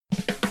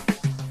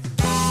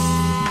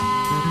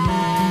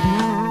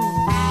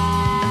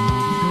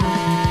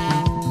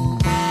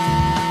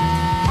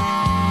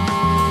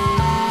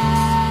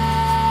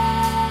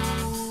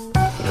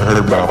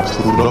About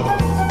Pluto?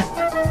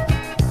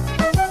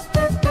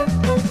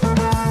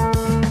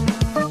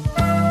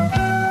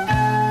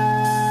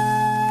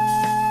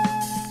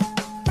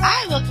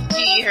 Hi, welcome to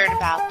You Heard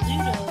About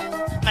Pluto.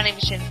 My name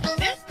is Jennifer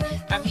Smith.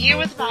 I'm here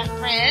with my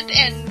friend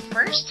and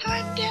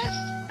first-time guest,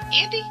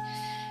 Andy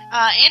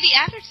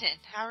Atherton.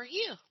 How are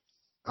you?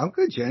 I'm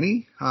good,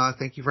 Jenny.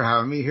 Thank you for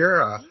having me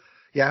here.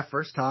 Yeah,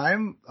 first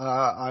time.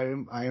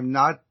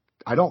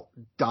 I don't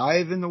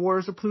dive in the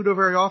waters of Pluto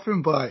very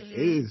often, but it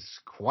is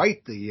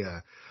quite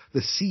the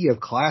sea of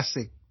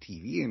classic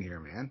TV in here,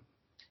 man.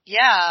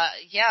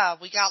 Yeah,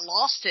 we got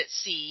lost at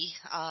sea,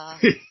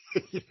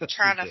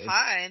 trying to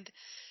find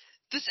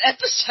this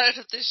episode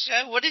of this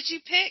show. What did you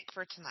pick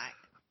for tonight?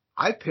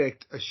 I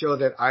picked a show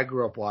that I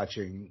grew up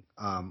watching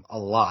a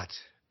lot.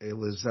 It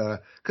was cause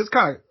it's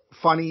kind of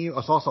funny.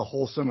 It's also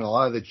wholesome, and a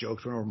lot of the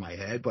jokes went over my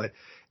head. But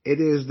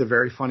it is the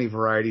very funny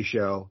variety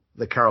show,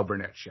 The Carol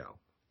Burnett Show.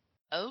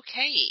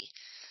 Okay,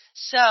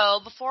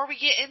 so before we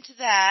get into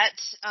that,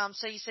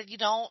 so you said you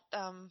don't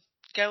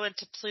go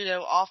into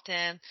Pluto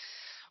often.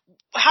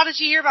 How did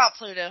you hear about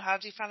Pluto? How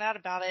did you find out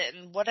about it?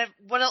 And what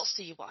else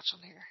do you watch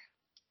on here?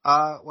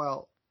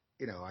 Well,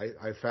 you know,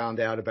 I found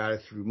out about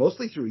it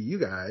mostly through you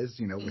guys,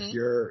 you know, with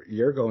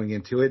your going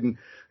into it. And,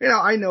 you know,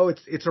 I know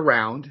it's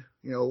around,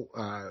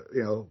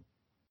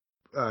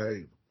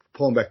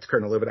 pulling back the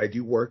curtain a little bit. I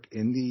do work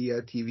in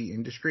the TV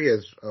industry,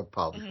 as people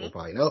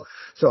probably know.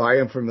 So I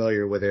am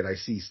familiar with it. I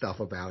see stuff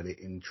about it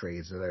in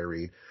trades that I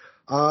read.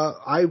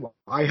 I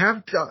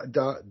have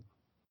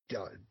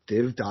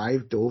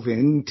dove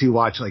in to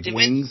watch like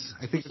Wings,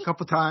 I think a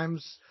couple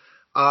times.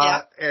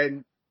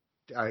 And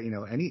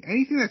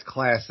anything that's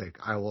classic,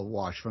 I will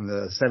watch from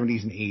the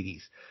 70s and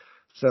 80s.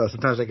 So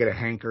sometimes I get a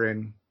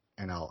hankering,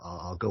 and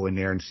I'll go in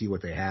there and see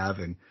what they have,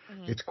 and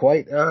it's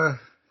quite the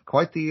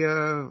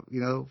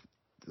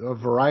a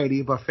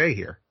variety buffet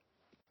here.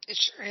 It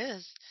sure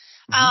is.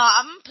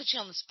 I'm gonna put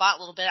you on the spot a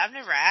little bit. I've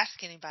never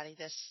asked anybody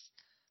this.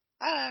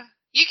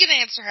 You can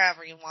answer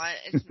however you want.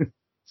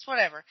 It's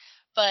whatever.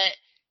 But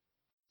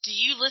do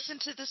you listen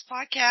to this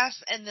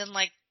podcast and then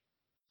like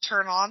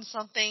turn on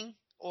something,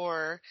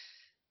 or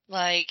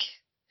like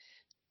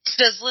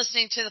does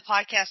listening to the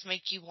podcast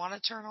make you want to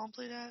turn on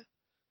Pluto?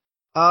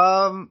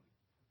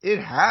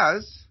 It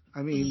has.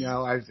 I mean, you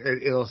know,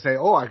 it'll say,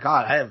 "Oh my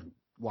God, I haven't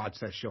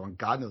watched that show in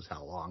God knows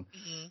how long,"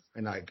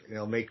 and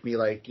make me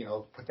like,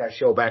 put that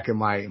show back in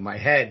my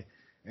head,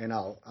 and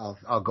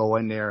I'll go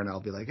in there and I'll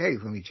be like, "Hey,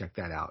 let me check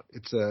that out."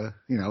 It's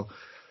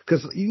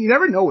because you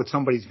never know what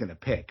somebody's gonna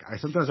pick. I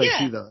see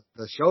the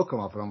show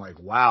come up and I'm like,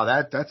 "Wow,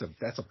 that's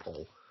a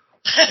pull."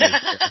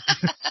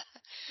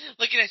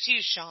 Looking at you,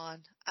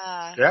 Sean.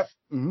 Yep.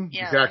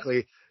 Yeah, exactly.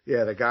 Right?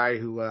 Yeah, the guy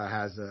who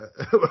has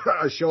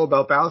a show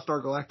about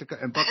Battlestar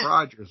Galactica and Buck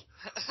Rogers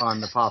on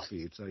the pop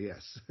feed. So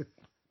yes.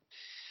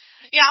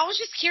 Yeah, I was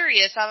just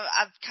curious.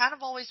 I've kind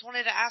of always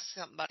wanted to ask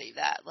somebody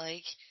that,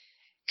 like,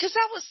 because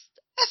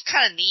that's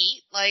kind of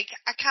neat. Like,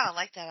 I kind of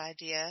like that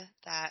idea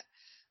that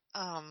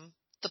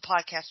the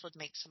podcast would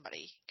make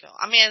somebody go.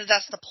 I mean,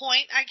 that's the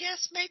point, I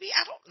guess. Maybe,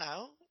 I don't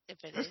know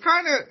if it is. It's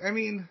kind of. I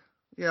mean,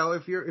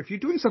 if you're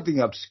doing something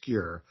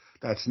obscure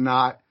that's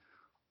not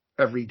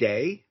every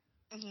day.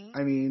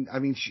 I mean,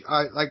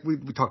 like we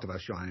talked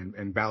about Sean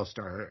and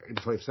Battlestar in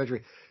the 20th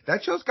century.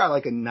 That show's got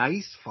like a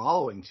nice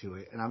following to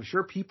it, and I'm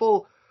sure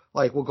people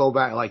like will go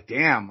back like,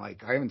 damn,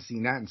 like I haven't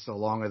seen that in so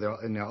long, or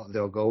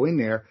they'll go in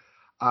there.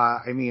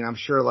 I mean, I'm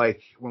sure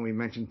like when we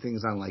mention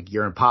things on like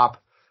Year in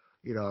Pop,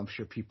 I'm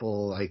sure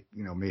people like,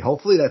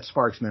 hopefully that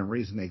sparks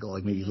memories and they go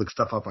like maybe look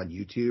stuff up on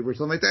YouTube or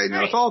something like that.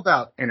 It's all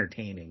about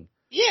entertaining.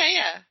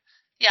 Yeah,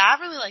 I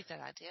really like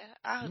that idea.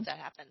 I hope that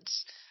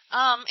happens.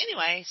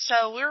 Anyway,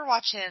 so we're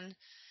watching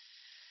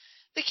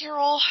the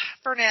Carol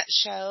Burnett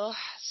Show,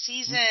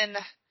 Season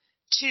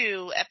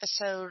 2,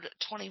 Episode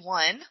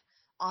 21,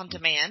 on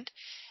demand.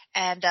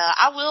 And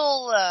I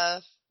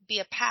will be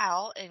a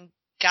pal and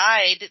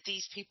guide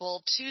these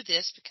people to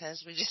this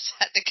because we just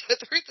had to go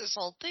through this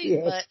whole thing.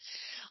 Yes. But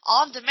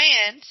on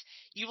demand,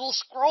 you will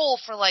scroll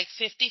for like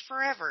 50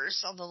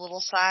 forevers on the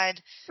little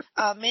side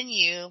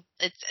menu.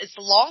 It's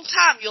a long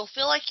time. You'll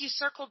feel like you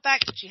circled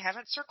back, but you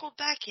haven't circled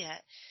back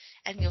yet.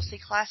 And you'll see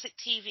classic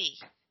TV,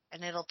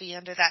 and it'll be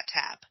under that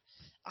tab.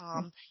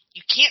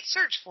 You can't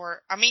search for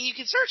it. I mean, you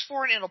can search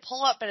for it, and it'll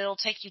pull up, but it'll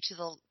take you to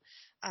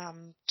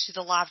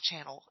the live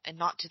channel and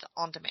not to the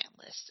on-demand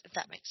list, if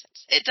that makes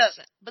sense. It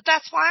doesn't, but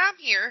that's why I'm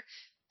here,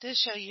 to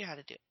show you how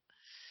to do it.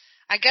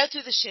 I go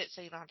through the shit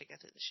so you don't have to go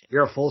through the shit.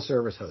 You're a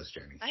full-service host,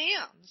 Jenny. I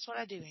am. That's what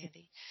I do,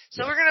 Andy.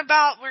 So we're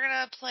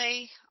gonna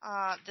play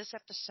this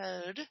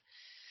episode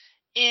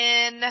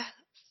in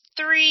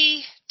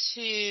 3,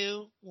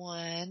 2,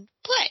 1,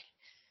 play.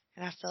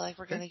 And I feel like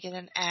we're going to get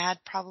an ad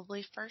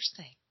probably first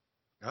thing.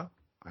 No,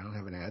 I don't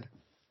have an ad.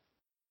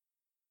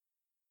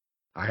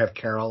 I have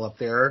Carol up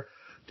there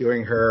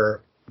doing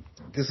her.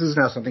 This is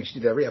now something she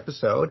did every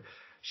episode.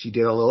 She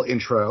did a little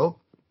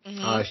intro.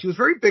 She was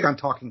very big on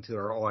talking to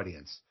her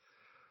audience.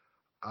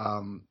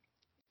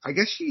 I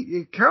guess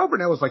Carol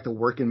Burnett was like the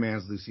working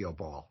man's Lucille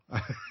Ball.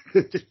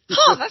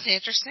 Oh, that's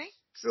interesting.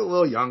 She's a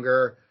little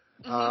younger.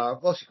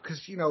 Mm-hmm. Well, because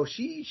she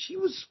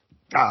was,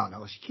 I don't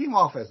know, she came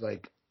off as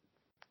like,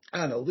 I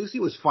don't know, Lucy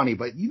was funny,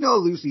 but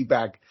Lucy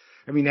back.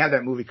 I mean, they had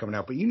that movie coming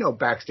out, but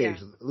backstage,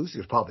 Yeah. Lucy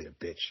was probably a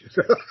bitch.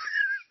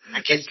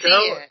 I can And see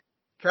it.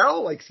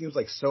 Carol like seems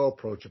like so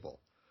approachable,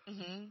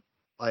 Mm-hmm.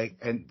 like,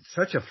 and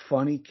such a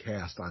funny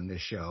cast on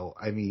this show.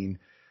 I mean,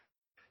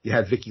 you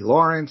had Vicki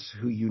Lawrence,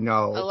 who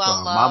Oh, I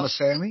from love. Mama's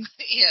Family,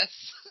 Yes.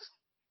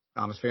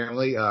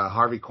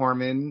 Harvey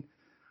Korman,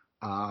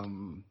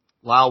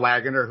 Lyle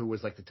Waggoner, who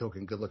was like the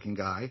token good-looking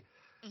guy,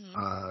 Mm-hmm.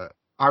 uh,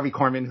 Harvey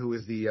Korman, who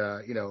is the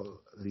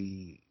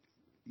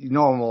you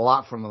know him a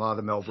lot from a lot of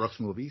the Mel Brooks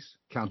movies,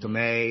 Count Mm-hmm.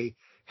 May,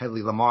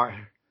 Hedley Lamar,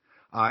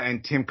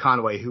 and Tim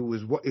Conway, who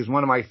is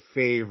one of my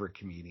favorite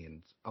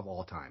comedians of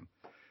all time.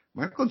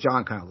 Michael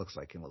John kind of looks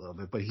like him a little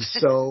bit, but he's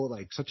so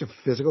like such a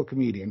physical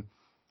comedian.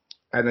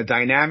 And the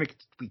dynamic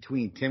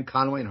between Tim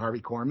Conway and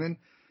Harvey Korman,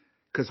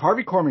 because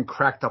Harvey Korman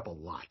cracked up a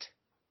lot,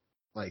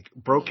 like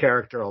broke Mm-hmm.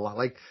 character a lot,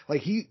 like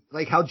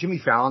how Jimmy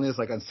Fallon is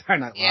like on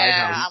Saturday Night Live. How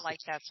Yeah, he I like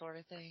that sort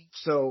of thing.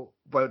 so,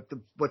 but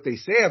what they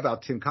say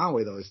about Tim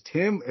Conway though is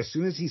Tim, as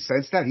soon as he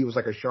sensed that, he was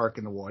like a shark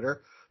in the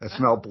water that Uh-huh.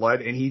 smelled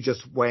blood, and he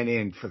just went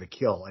in for the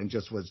kill and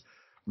just was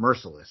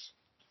merciless.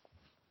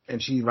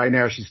 And right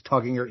now she's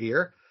tugging her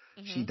ear.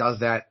 She Mm-hmm. does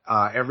that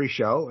every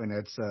show, and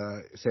it's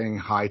saying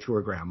hi to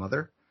her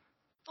grandmother.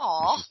 Which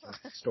Aw. is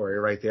the story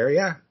right there.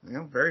 Yeah,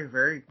 very,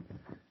 very.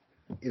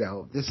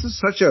 This is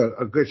such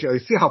a good show. You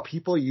see how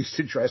people used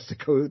to dress to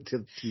go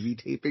to TV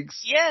tapings.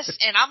 Yes,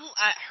 and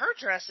her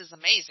dress is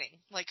amazing.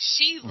 Like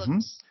she Mm-hmm.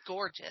 looks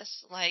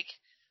gorgeous. Like,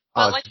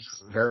 but like,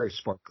 It's very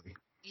sparkly.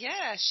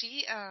 yeah,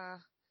 she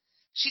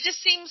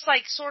just seems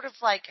like sort of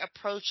like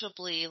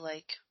approachably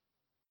like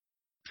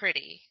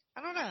pretty.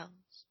 I don't know.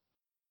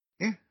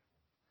 Yeah,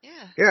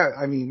 Yeah. yeah.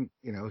 I mean,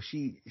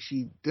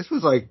 this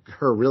was like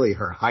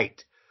her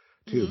height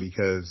too, Mhm.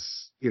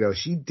 because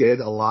she did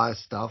a lot of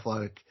stuff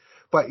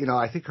but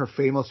I think her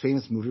famous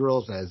movie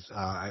roles as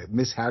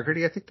Miss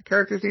Haggerty, I think the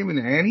character's name in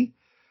Annie,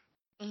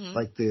 Mhm.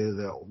 like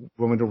the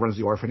woman who runs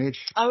the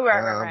orphanage. Oh,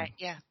 right.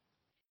 Yeah.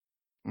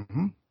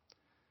 hmm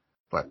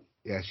But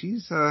yeah,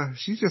 she's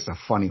just a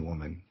funny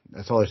woman.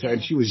 That's all I said.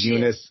 And Yeah, she was she is.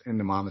 Eunice in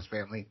the Mama's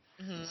Family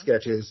Mhm.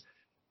 sketches.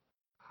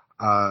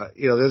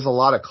 There's a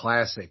lot of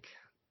classic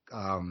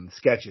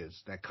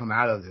sketches that come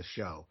out of this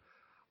show.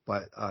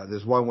 But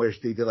there's one where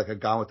they did like a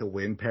Gone with the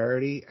Wind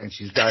parody, and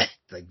she's got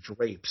like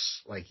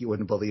drapes like you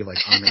wouldn't believe, like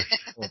on her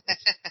shoulders.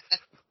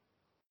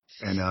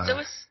 And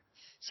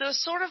so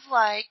it's sort of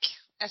like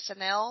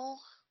SNL.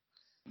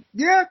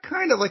 yeah,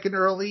 kind of like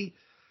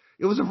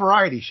it was a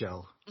variety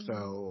show. Mhm.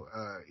 So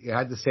you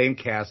had the same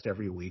cast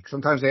every week.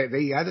 Sometimes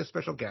they had a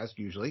special guest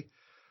usually.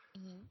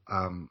 Mhm.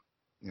 Um,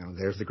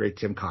 there's the great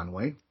Tim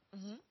Conway,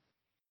 Mhm.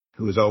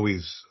 who is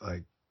always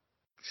like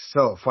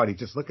so funny.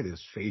 Just look at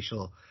his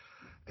facial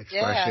Yeah.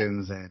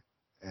 expressions and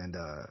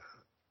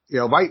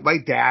my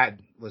dad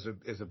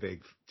is a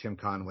big Tim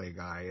Conway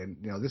guy, and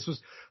this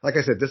was, like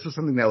I said, this was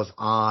something that was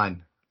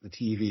on the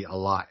TV a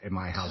lot in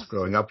my house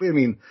growing up. I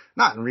mean,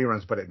 not in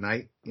reruns, but at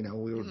night.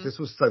 Mhm. This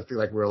was something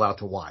like we were allowed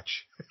to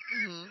watch.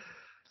 Mhm.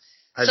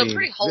 I So mean,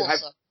 pretty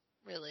wholesome,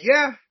 really.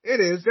 yeah, it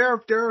is. There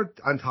are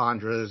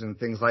entendres and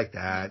things like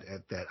that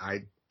that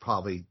I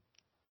probably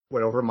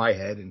went over my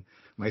head and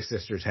my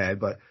sister's head,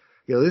 but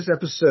this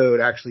episode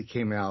actually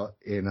came out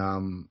in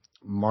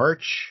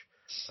March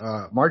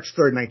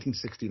 3rd,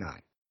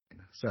 1969.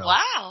 So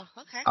Wow.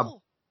 Okay.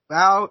 Cool.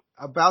 about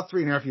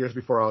 3.5 years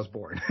before I was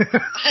born.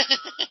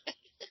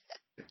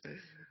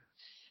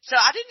 So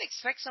I didn't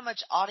expect so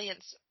much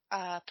audience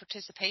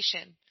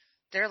participation.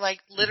 They're like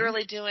hmm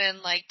literally doing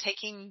like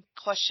taking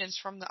questions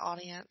from the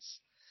audience.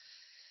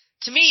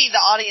 To me, the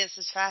audience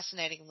is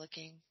fascinating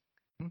looking.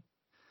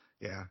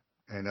 Yeah,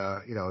 and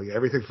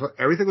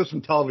everything was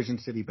from Television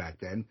City back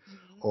then,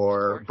 Of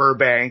or course.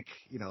 Burbank.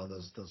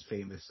 Those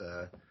famous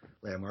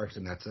landmarks,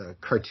 and that's a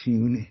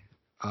cartoon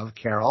of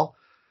Carol.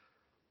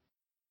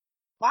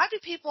 Why do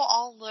people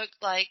all look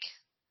like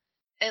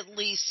at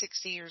least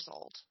 60 years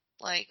old?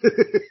 Like,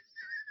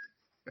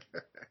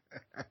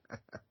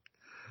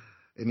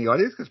 In the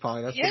audience, because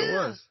probably that's what it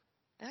yeah. was.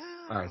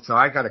 All right, Oh. so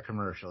I got a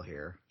commercial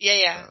here.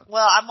 Yeah. So.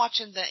 Well, I'm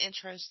watching the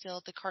intro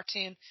still, the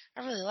cartoon.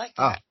 I really like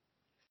Oh,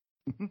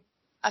 that.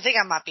 I think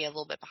I might be a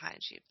little bit behind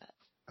you,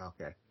 but.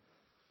 okay.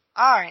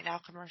 All right, now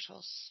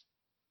commercials.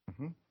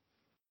 Mm-hmm.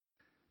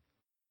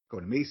 Go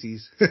to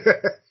Macy's.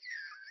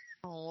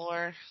 Oh,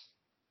 Lord.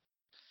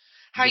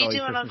 You How get you all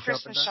your doing on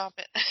Christmas shopping Christmas done?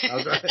 shopping? I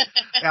was right.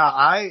 Yeah,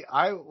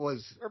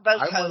 We're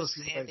both I'm one of those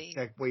hosts, people Andy.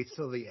 that waits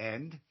till the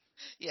end,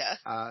 Yeah.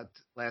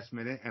 last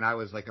minute, and I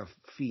was like a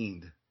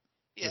fiend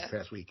this Yeah.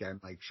 past weekend,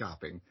 like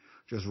shopping,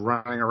 just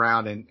running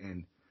around,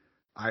 and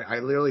I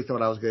literally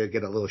thought I was going to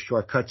get a little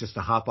shortcut just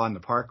to hop on the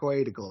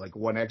Parkway to go like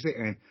one exit,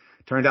 and it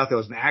turned out there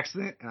was an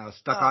accident, and I was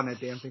stuck on Oh. that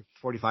damn thing for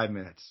 45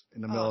 minutes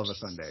in the Oh, middle of a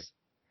Sunday. Jesus.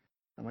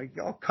 I'm like,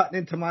 y'all cutting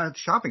into my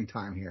shopping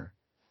time here.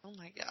 Oh,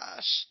 my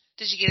gosh.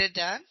 Did you get it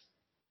done?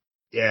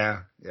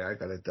 Yeah, I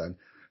got it done.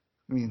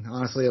 I mean,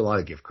 honestly, a lot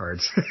of gift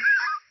cards.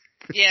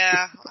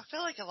 Yeah. I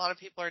feel like a lot of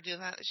people are doing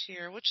that this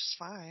year, which is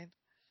fine.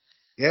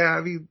 Yeah,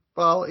 I mean,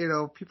 well,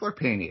 people are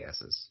pain in the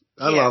asses.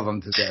 I love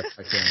them to death.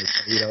 I can't,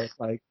 it's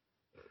like,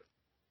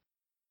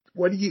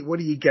 what do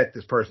you get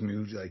this person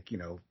who's like,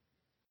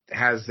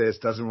 has this,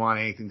 doesn't want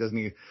anything, doesn't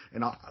need,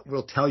 and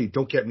we'll tell you,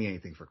 don't get me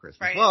anything for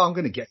Christmas. Right. Well, I'm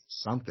going to get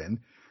something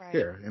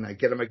here, and I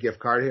get them a gift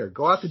card here.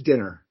 Go out to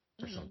dinner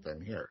or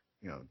something here.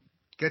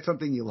 Get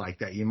something you like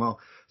that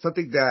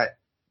something that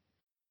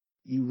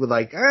you would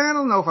like. I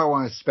don't know if I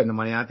want to spend the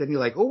money on it. Then you're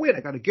like, oh wait,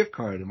 I got a gift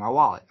card in my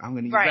wallet. I'm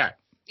going to use that.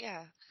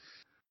 Yeah.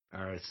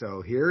 All right.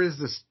 So here is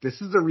this.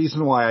 This is the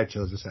reason why I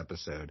chose this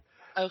episode.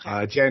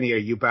 Okay. Jenny, are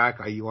you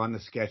back? Are you on the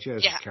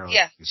sketches? Yeah. Carol?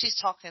 Yeah. She's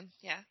talking.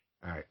 Yeah.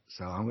 All right.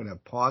 So I'm going to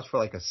pause for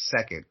like a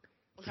second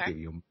to give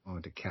you a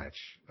moment to catch.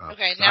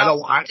 Okay.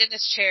 Now I'm in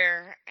his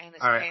chair and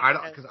it's all right.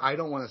 Because I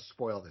don't want to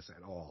spoil this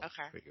at all.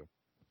 Okay. For you.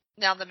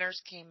 Now the nurse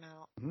came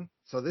out. Mm-hmm.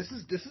 So this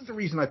is the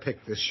reason I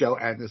picked this show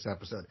and this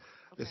episode.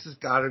 Okay. This has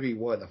got to be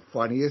one of the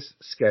funniest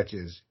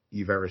sketches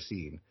you've ever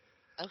seen.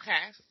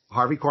 Okay.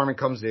 Harvey Korman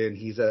comes in.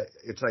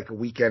 It's like a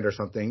weekend or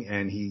something,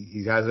 and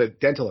he has a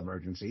dental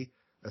emergency.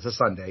 It's a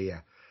Sunday,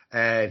 yeah.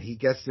 And he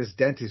gets this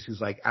dentist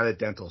who's like out of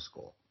dental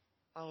school.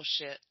 Oh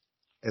shit.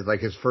 It's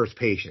like his first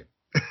patient.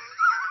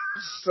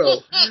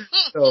 so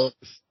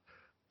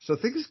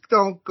things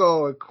don't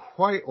go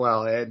quite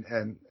well,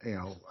 and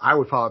I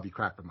would probably be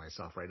crapping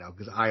myself right now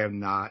because I am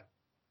not.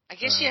 I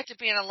guess you have to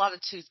be in a lot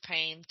of tooth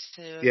pain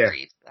to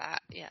agree to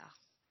that. Yeah.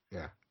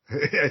 Yeah.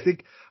 I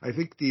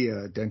think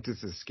the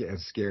dentist is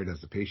as scared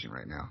as the patient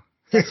right now.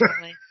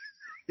 Definitely.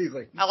 He's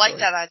like, I like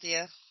that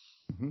idea.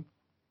 Mm-hmm.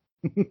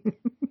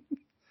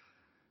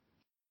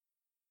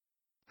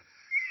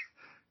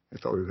 I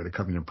thought we were going to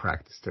come in and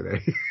practice today.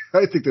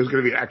 I think there's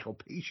going to be an actual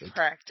patient.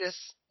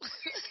 Practice.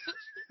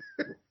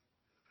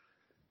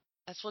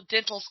 That's what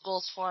dental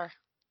school's for.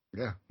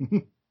 Yeah.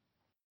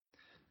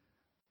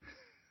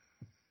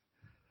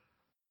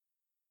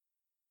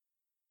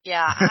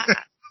 Yeah,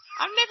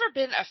 I've never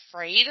been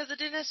afraid of the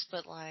dentist,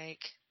 but like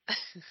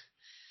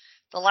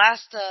the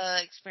last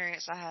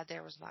experience I had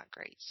there was not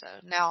great. So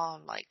now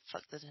I'm like,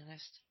 fuck the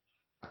dentist.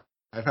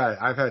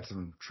 I've had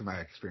some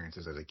traumatic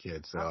experiences as a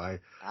kid, so I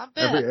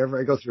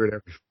go through it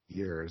every few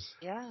years.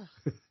 Yeah.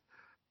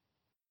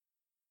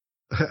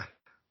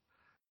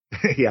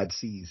 He had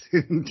C's.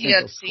 He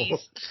had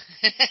C's.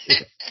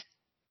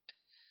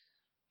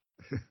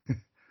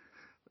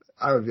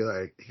 I would be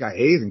like, he got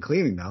A's in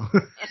cleaning though.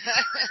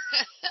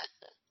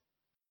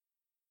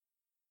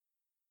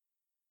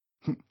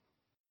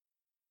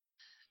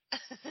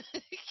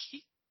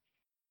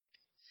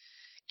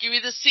 Give me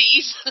the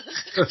C's.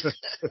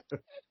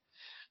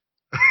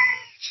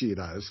 She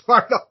does.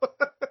 Smart enough.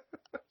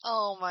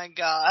 Oh my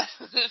god.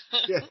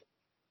 Yeah.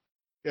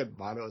 He had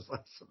monos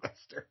last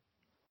semester.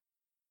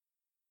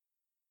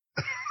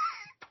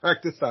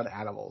 Practice on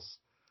animals.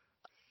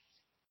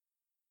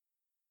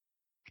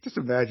 Just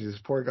imagine this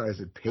poor guy's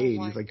in pain.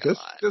 Oh he's like, God.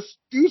 just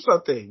do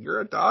something. You're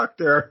a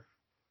doctor.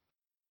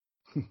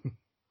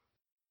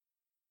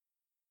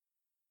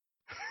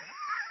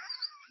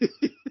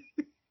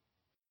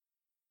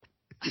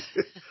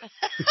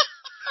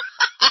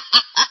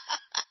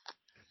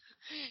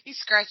 He's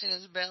scratching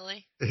his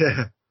belly.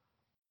 Yeah.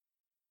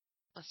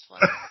 That's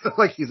funny.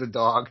 Like he's a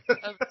dog.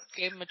 I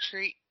gave him a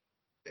treat.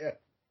 Yeah.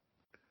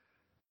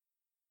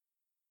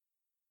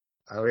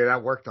 I mean,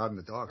 that worked on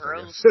the dog.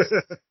 Gross.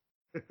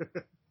 I'm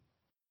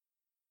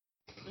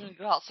gonna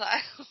go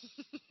outside.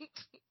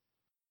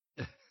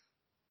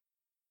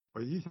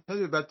 Are you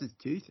talking about the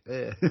teeth?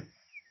 Yeah,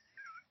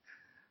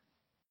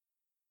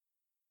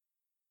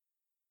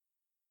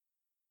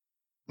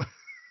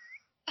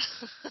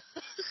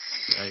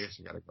 I guess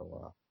you gotta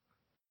go.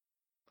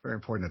 Very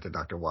important that the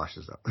doctor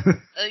washes up.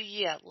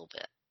 Yeah, a little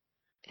bit.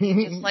 He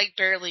just like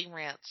barely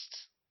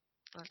rinsed.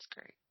 That's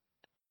great.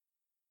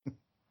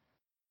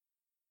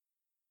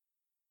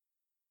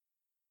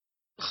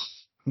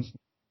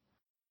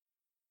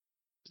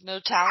 No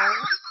towels.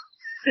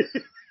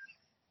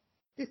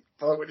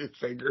 Oh, with his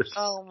fingers.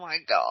 Oh my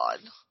god.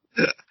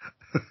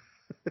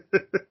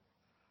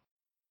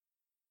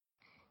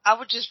 I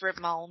would just rip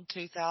my own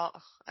tooth out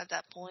at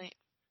that point.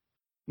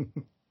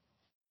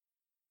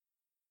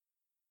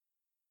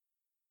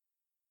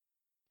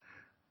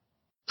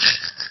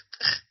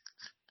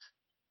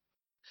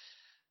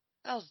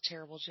 That was a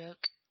terrible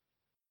joke.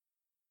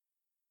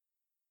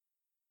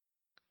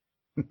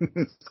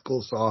 It's a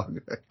cool song.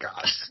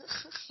 God.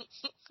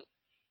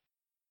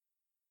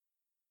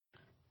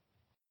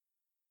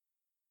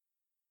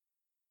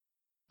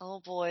 Oh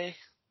boy.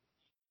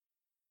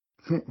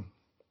 What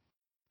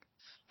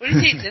do you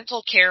think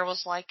dental care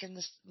was like in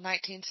this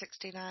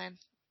 1969?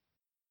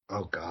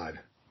 Oh God.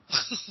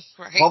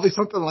 Right. Probably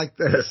something like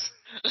this.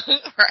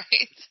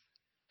 Right.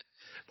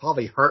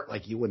 Probably hurt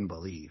like you wouldn't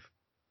believe.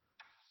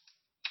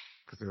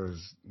 Because there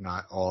was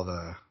not all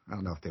the, I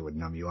don't know if they would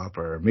numb you up,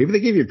 or maybe they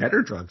gave you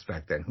better drugs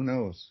back then. Who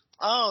knows?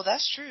 Oh,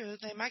 that's true.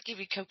 They might give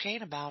you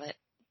cocaine about it.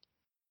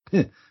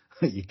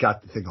 You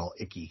got the thing all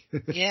icky.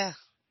 Yeah.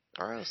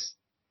 Gross.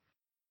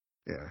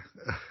 Yeah.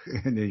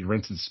 And then you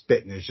rinse and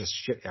spit and there's just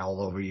shit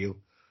all over you.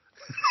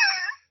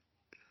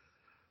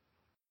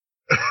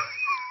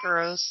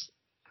 Gross.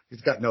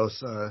 He's got no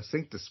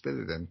sink to spit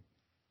it in.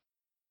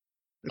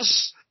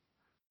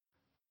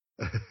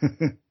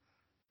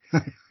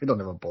 I don't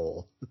have a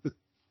bowl.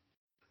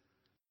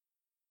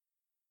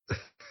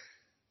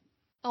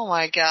 Oh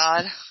my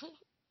God.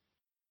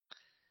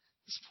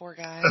 This poor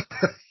guy.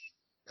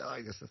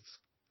 I guess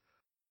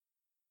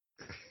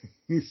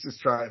he's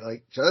just trying,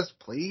 like, just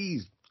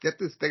please get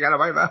this thing out of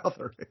my mouth.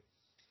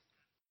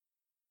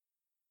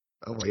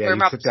 Oh yeah,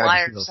 you sit down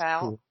and feel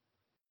cool.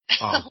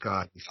 Oh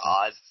God.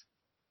 God.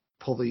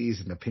 Pulleys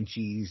and the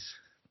pinchies.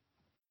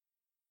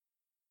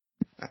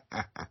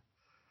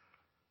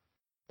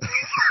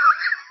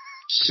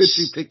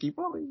 Pitchy picky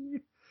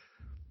pulley.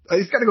 Oh,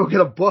 he's got to go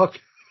get a book.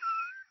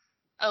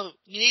 Oh,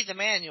 you need the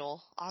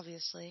manual,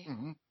 obviously.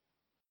 Mm-hmm.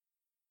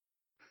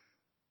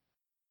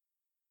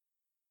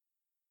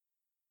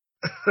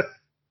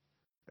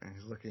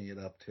 He's looking it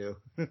up too.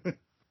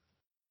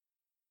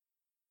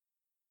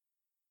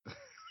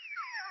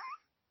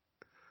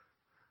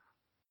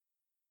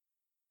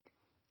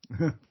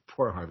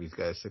 Poor Harvey's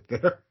got to sit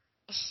there.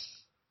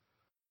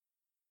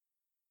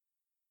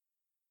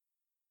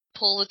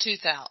 Pull the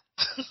tooth out.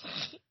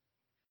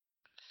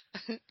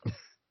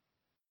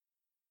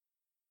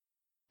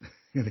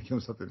 Gonna give him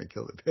something to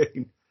kill the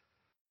pain.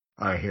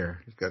 All right,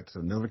 here he's got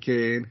some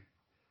Novocaine.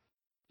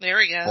 There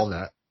we go. All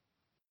that.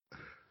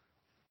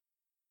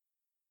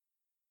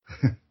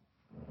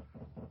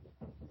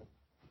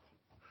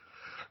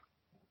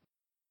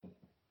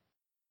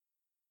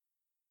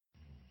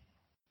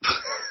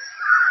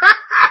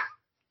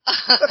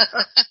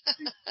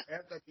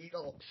 Have the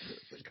needle.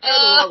 It's kind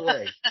of the wrong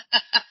way.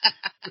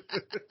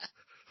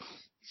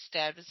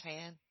 Stabbed his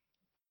hand.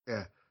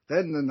 Yeah.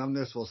 Then the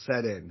numbness will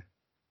set in.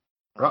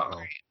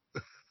 Uh-oh.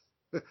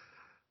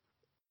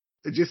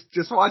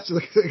 Just watch.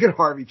 Look at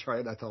Harvey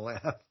trying not to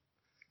laugh.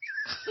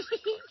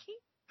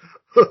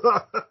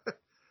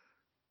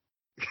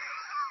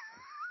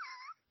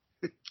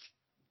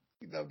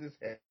 He numbed his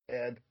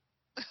hand.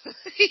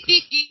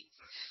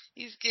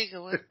 He's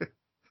giggling.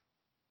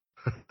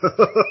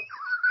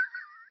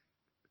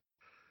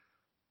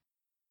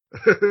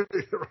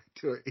 Right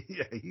to it.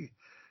 Yeah, he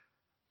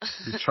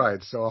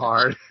tried so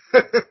hard.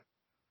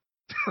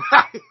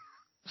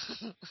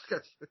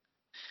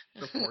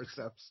 The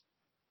forceps.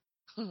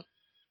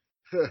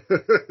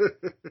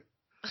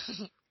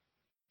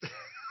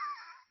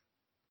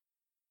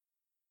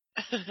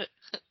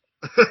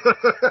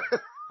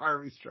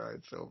 Harvey's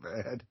trying so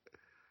bad.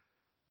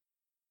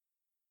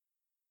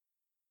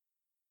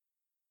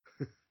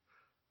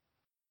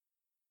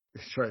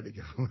 He's trying to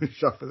give him a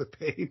shot for the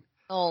pain.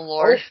 Oh,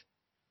 Lord.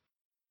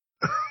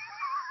 Oh.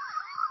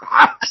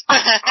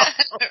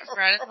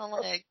 Right in the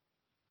leg.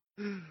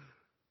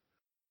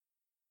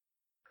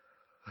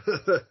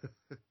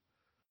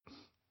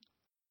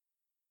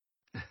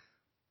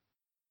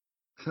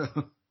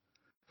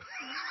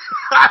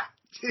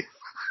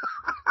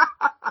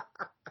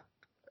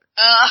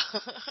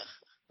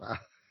 Wow.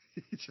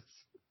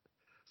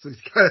 So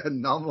he's got a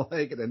numb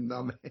leg and a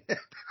numb hand.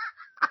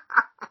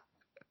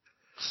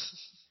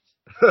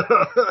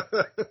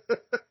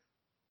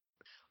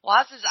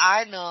 Why's his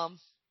eye numb?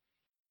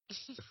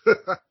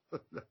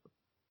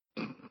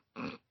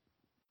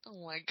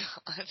 Oh my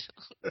God.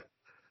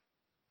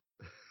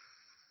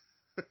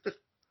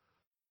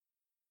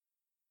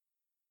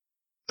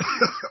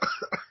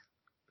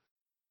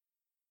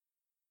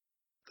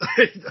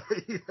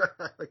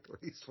 Like when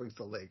he swings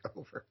the leg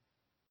over.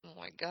 Oh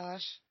my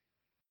gosh.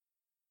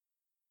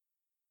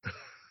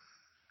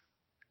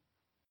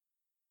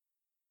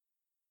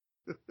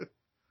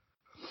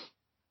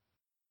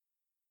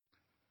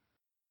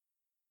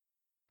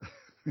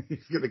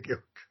 He's gonna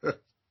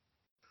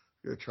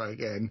gonna try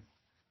again.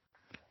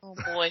 Oh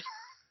boy.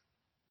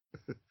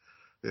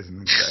 There's an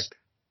insect.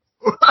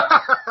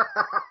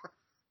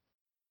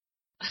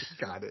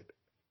 Got it.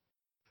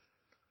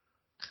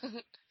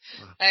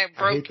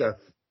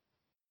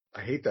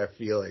 I hate that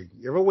feeling.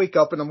 You ever wake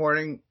up in the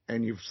morning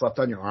and you've slept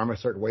on your arm a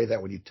certain way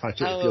that when you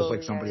touch it, it feels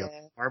like somebody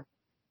else's arm?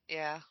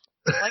 Yeah.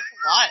 Like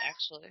a lot,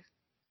 actually.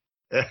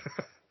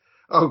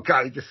 Oh,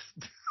 God, he just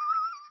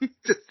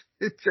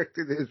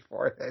injected his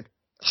forehead.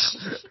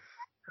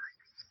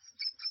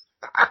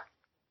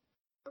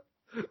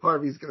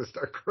 Harvey's going to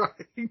start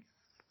crying.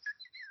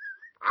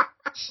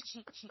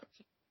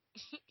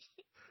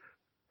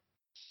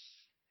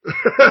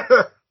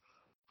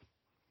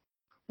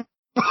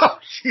 Oh,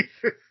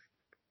 Jesus.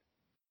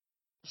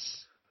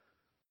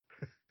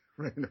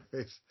 Right in the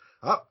face.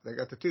 Oh, they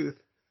got the tooth.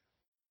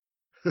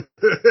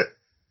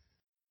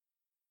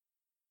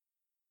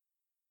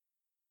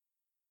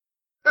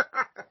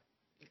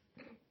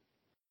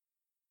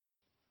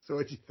 So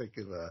what'd you think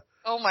of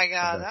oh my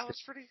God, that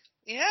was pretty,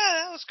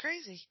 that was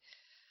crazy.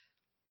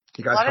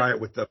 You gotta try it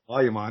with the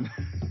volume on.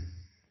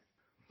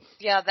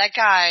 Yeah, that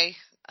guy,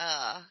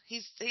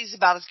 he's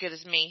about as good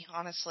as me,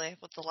 honestly,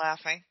 with the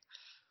laughing.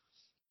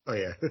 Oh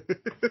yeah.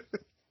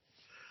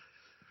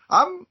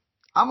 I'm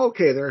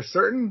okay. There are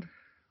certain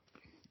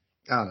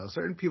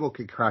people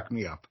could crack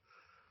me up,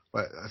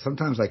 but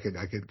sometimes I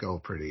could go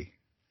pretty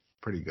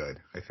pretty good,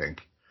 I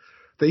think.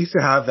 They used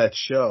to have that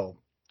show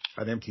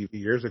on MTV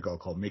years ago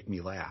called Make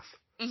Me Laugh.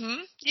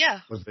 Mm-hmm. Yeah.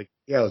 It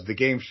was the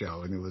game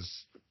show, and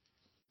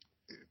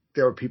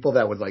there were people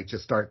that would like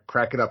just start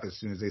cracking up as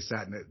soon as they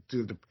sat in it.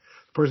 The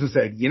person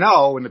said, you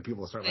know, and the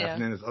people would start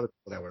laughing, and there's other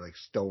people that were like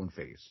stone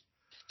faced.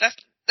 That's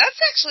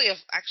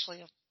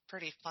actually a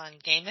pretty fun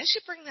game. They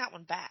should bring that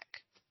one back.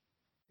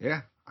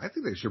 Yeah, I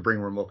think they should bring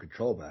Remote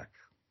Control back.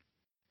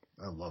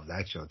 I love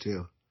that show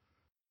too.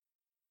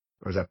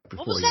 Or was that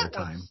before your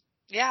time?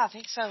 Yeah, I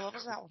think so. What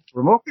was that one?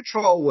 Remote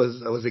Control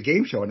was a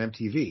game show on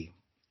MTV,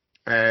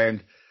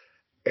 and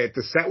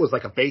the set was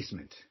like a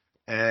basement,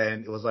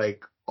 and it was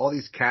like all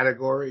these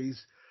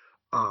categories.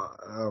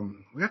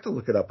 We have to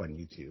look it up on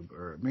YouTube,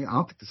 or I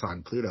don't think it's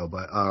on Pluto,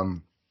 but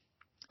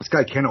this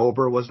guy Ken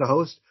Ober was the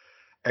host,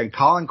 and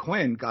Colin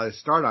Quinn got his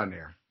start on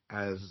there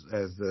as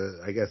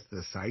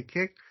the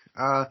sidekick,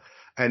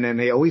 and then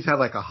they always had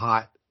like a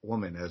hot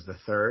woman as the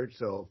third.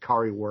 So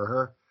Kari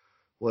Werher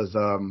was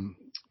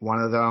one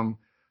of them.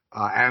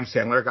 Adam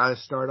Sandler got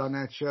his start on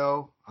that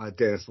show.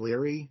 Dennis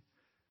Leary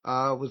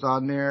was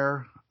on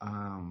there. There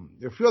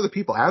were a few other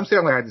people. Adam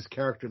Sandler had this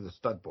character, the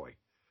stud boy.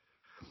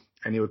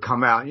 And he would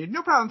come out and he'd,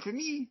 no problem for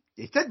me,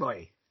 the stud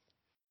boy.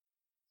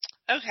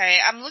 Okay,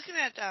 I'm looking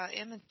at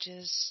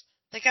images.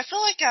 Like, I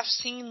feel like I've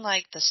seen,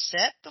 like, the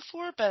set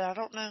before, but I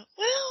don't know.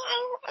 Well,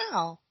 I don't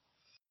know.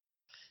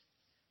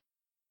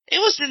 It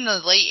was in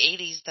the late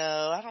 80s,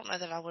 though. I don't know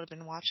that I would have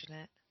been watching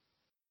it.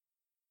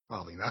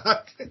 Probably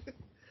not.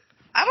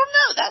 I don't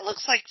know. That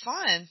looks like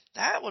fun.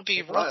 That would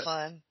be real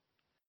fun.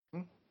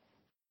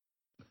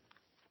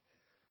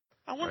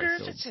 I wonder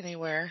if it's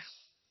anywhere.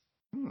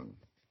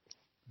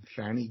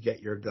 Shiny,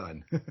 get your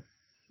gun.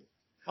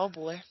 Oh,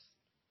 boy.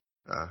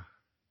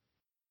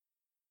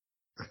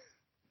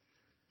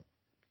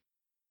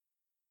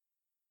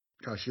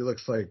 Gosh, she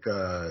looks like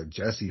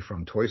Jessie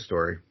from Toy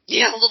Story.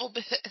 Yeah, a little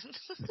bit.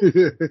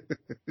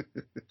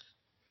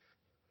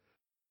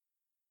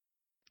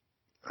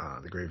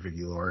 The great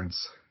Vicki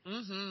Lawrence.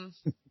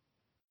 Mm-hmm.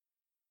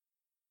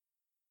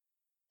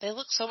 They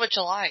look so much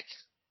alike.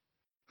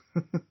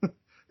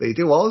 They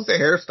do. What was the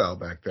hairstyle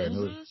back then?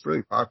 Mm-hmm. It was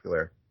really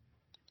popular.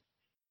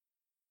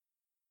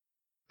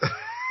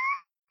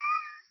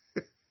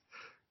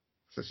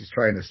 So she's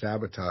trying to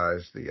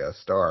sabotage the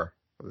star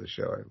of the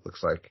show, it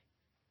looks like.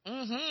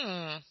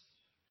 Mm-hmm.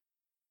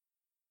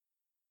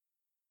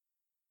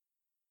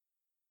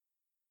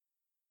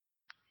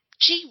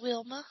 Gee,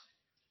 Wilma.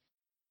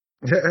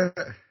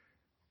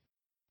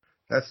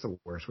 That's the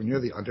worst. When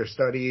you're the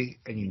understudy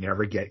and you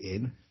never get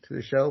in to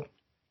the show.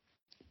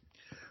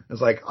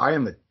 It's like, I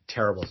am a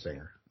terrible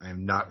singer. I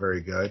am not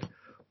very good.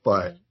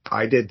 But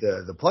I did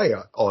the play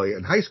all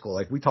in high school.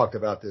 Like, we talked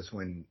about this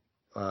when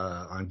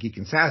on Geek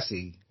and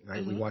Sassy,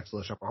 right? We watched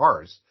Little Shop of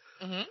Horrors.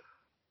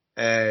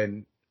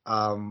 And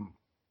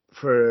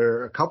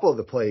for a couple of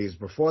the plays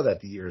before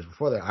that, the years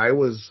before that, I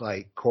was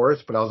like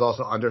chorus, but I was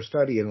also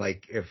understudy. And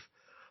like, if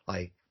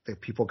like the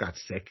people got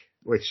sick,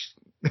 which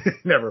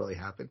never really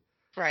happened.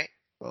 Right.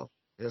 Well,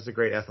 there's the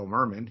great Ethel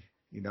Merman.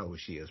 You know who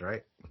she is,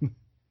 right? It's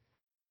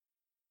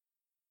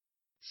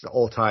the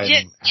old time.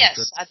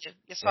 Yes, I do.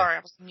 Sorry, I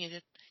was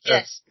muted.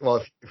 Yes.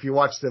 Well, if you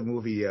watch the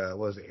movie,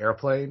 was it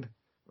Airplane?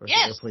 Or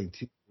Airplane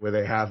 2, where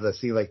they have the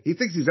scene like, he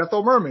thinks he's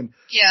Ethel Merman.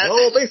 Yeah.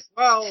 You'll be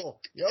swell.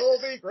 You'll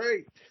be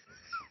great.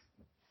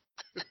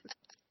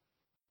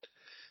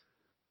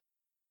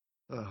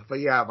 But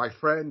yeah, my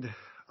friend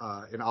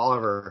in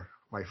Oliver,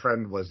 my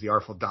friend was the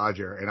Artful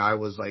Dodger, and I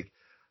was like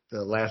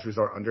the last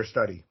resort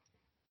understudy.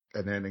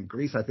 And then in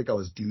Greece, I think I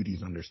was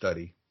Duty's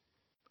understudy.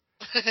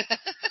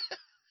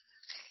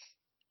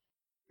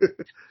 Do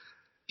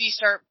you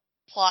start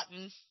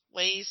plotting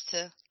ways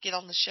to get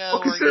on the show?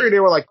 Well, considering they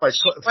were like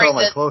some of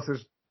my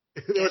closest,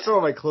 they were some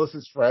of my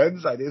closest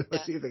friends. I didn't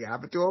see anything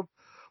happen to them,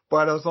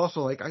 but I was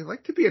also like, I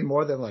like to be in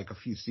more than like a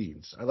few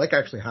scenes. I like to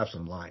actually have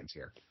some lines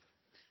here.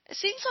 It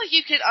seems like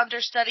you could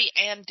understudy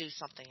and do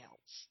something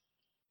else.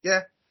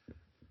 Yeah.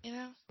 You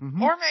know,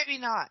 or maybe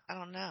not. I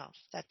don't know.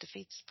 That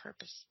defeats the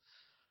purpose.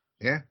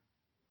 Yeah.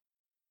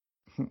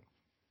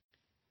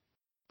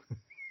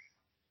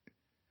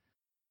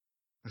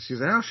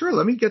 She's like, oh, sure,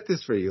 let me get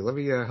this for you. Let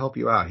me help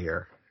you out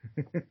here.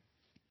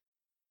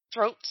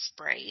 Throat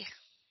spray.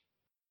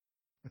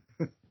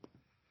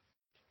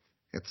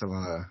 Get some,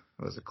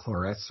 what was it,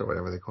 chlorets or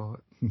whatever they call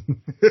it.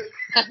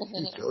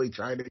 He's really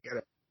trying to get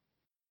it.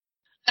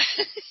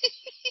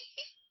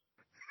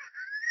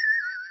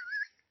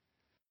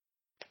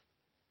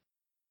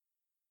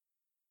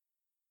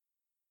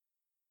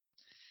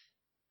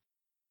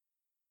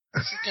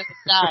 She's gonna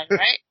die,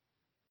 right?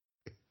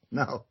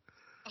 No.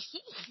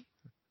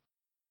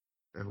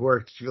 It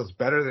worked. She feels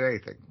better than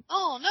anything.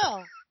 Oh,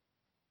 no.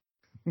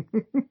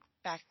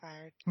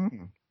 Backfired.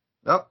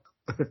 Oh.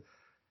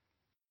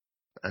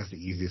 That's the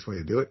easiest way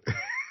to do it.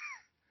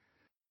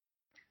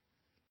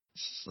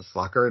 Let's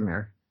lock her in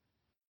there.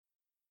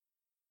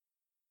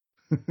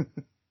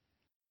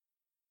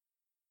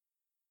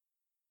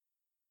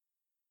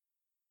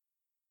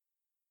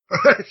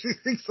 She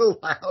thinks so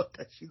loud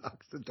that she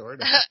knocks the door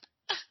down.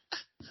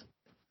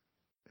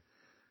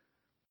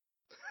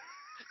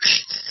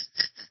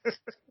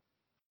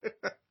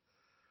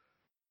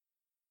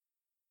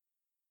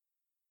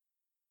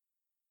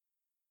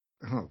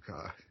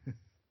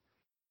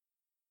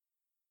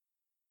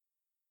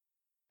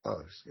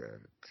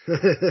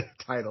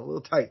 tight, a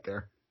little tight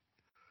there.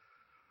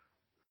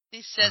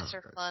 These sets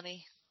are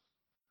funny.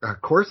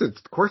 Of course,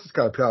 it's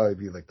got to probably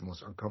be like the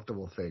most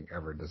uncomfortable thing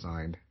ever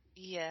designed.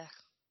 Yeah.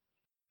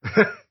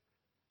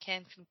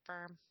 Can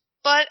confirm.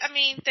 But I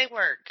mean, they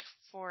work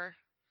for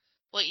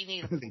what you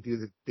need.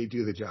 They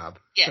do the job.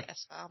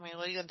 Yes. I mean,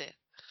 what are you gonna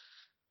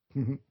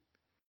do?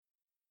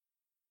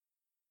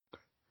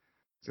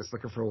 Just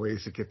looking for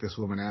ways to get this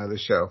woman out of the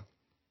show.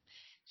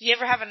 Do you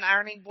ever have an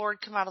ironing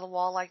board come out of the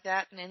wall like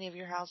that in any of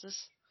your houses?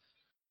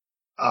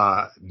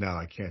 No,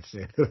 I can't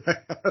say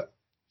that.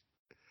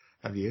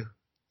 Have you?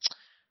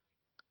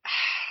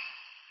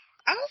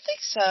 I don't think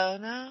so,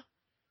 no.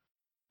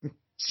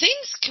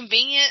 Seems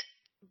convenient,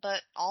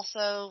 but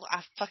also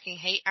I fucking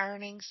hate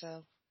ironing,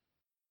 so.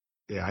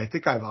 Yeah, I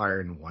think I've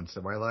ironed once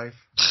in my life.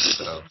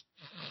 So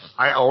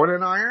I own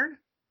an iron.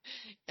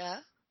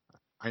 Yeah.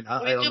 I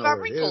What do you don't do know about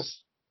where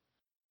wrinkles?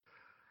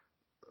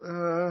 it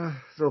is.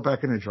 Throw it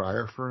back in the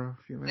dryer for a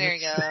few minutes. There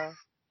you go.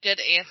 Good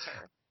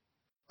answer.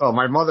 Oh,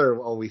 my mother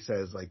always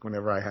says, like,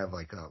 whenever I have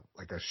like a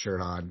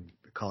shirt on,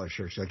 a collar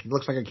shirt, she's like, it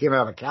looks like I came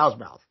out of a cow's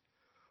mouth.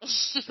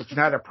 But you're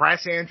not a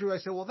press, Andrew? I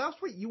said, well, that's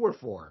what you were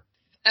for.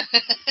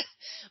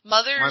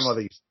 My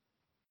mother used to.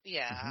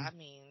 Yeah, I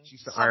mean. She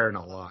used to iron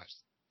a lot.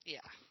 Yeah.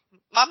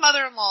 My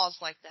mother-in-law is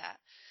like that.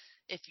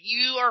 If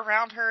you are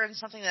around her and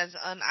something that's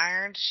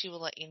unironed, she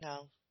will let you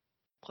know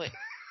quick.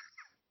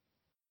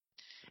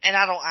 And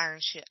I don't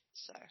iron shit,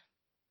 so.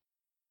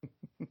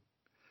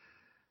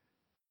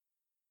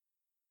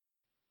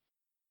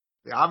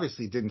 They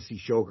obviously didn't see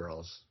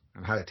Showgirls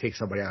on how to take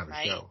somebody out of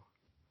a show.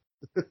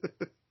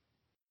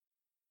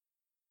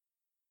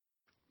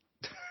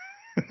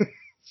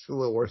 It's a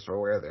little worse for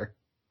wear there.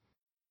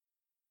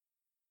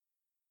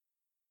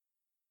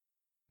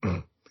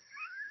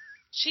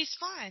 She's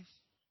fine.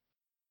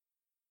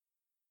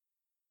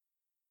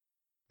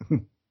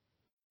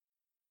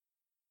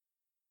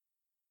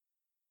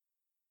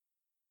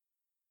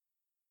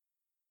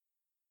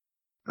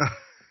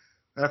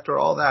 After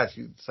all that,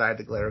 she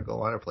decided to let her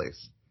go on her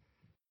place.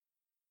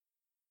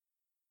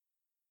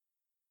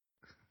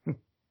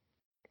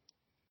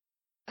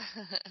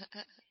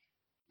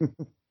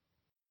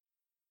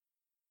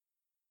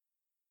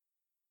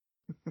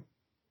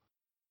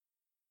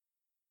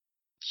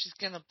 She's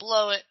gonna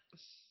blow it.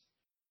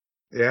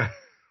 Yeah.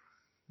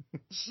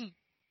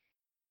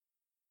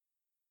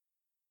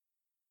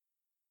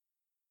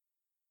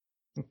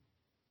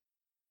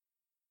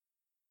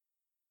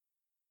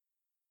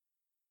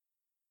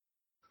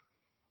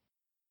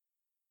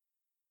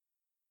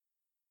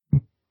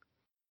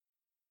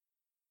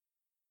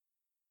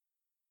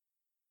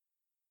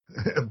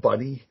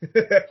 Bunny.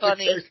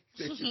 Bunny.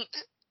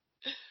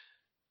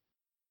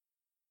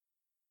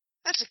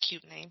 That's a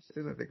cute name.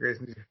 Isn't that the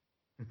greatest music?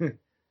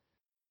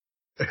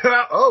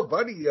 Oh,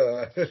 Bunny.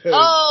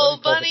 Oh,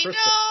 Bunny,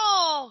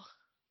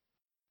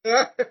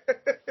 no!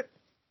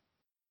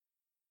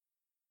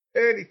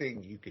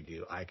 Anything you can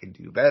do, I can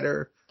do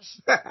better.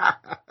 Damn.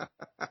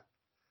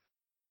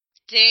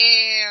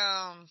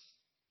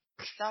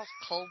 That was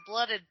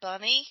cold-blooded,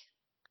 Bunny.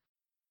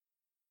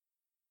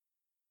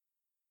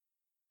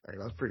 That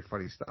was pretty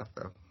funny stuff,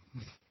 though.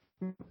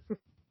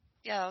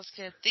 Yeah, that was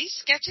good. These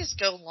sketches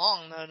go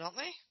long, though, don't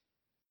they?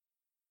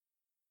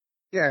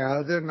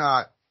 Yeah, they're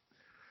not.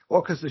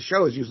 Well, because the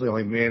show is usually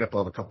only made up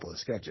of a couple of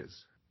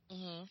sketches.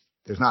 Mm-hmm.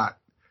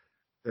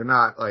 They're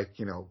not like,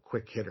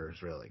 quick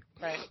hitters, really.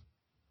 Right.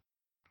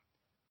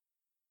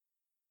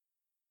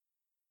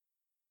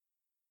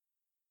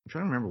 I'm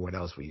trying to remember what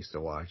else we used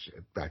to watch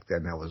back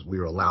then. We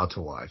were allowed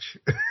to watch.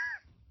 I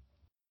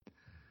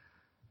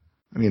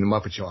mean, the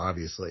Muppet Show,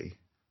 obviously.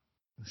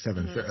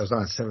 7:30. It was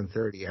on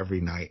 7:30 every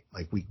night,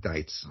 like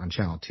weeknights on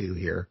Channel 2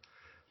 here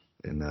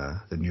in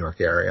the New York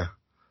area.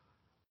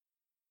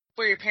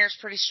 Were your parents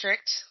pretty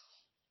strict?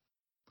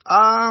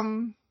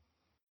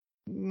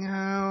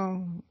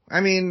 No. I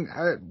mean,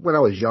 when I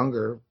was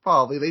younger,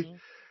 probably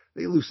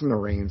they loosened the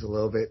reins a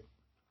little bit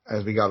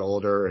as we got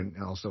older,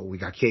 and also we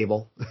got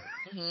cable.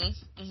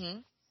 Mm-hmm.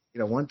 Mm-hmm.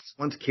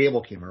 Once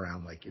cable came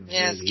around, like in the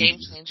it's early game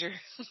 80s, changer.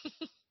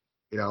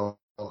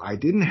 I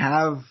did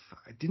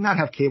not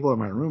have cable in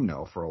my room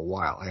though for a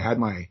while. I had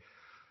my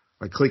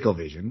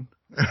ColecoVision.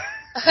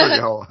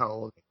 how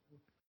old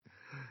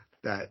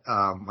that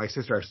my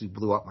sister actually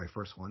blew up my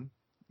first one.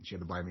 She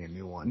had to buy me a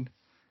new one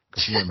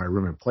because she went in my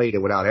room and played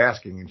it without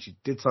asking, and she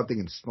did something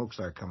and smoke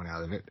started coming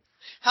out of it.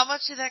 How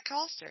much did that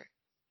cost her?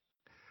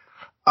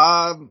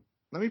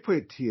 Let me put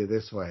it to you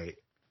this way.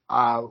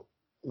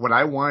 When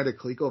I wanted a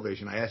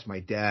ColecoVision, I asked my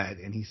dad,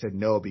 and he said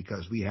no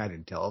because we had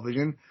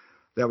Intellivision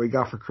that we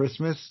got for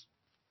Christmas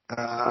in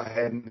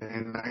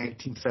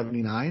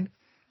 1979.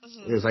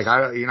 Mm-hmm. It was like,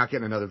 you're not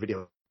getting another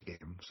video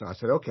game. So I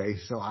said, okay.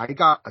 So I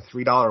got a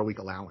 $3 a week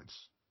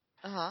allowance.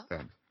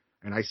 Then,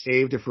 and I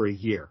saved it for a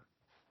year.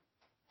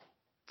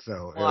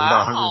 So it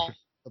was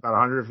about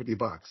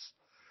 $150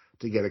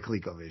 to get a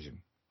ColecoVision.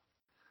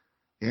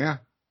 Yeah.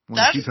 One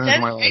of the few times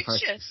in my life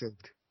I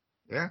saved.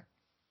 Yeah.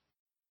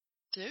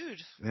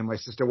 Dude. And then my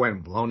sister went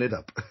and blown it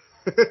up.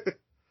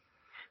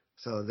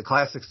 So the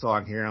classic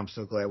song here, I'm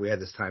so glad we had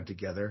this time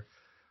together.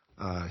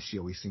 She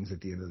always sings at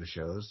the end of the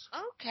shows.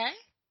 Okay.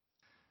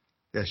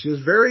 Yeah, she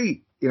was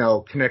very,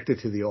 connected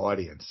to the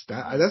audience.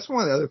 That's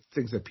one of the other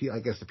things that I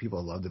guess the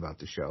people loved about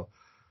the show.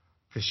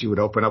 Because she would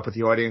open up with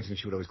the audience and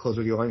she would always close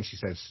with the audience. She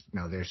says,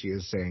 there she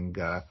is saying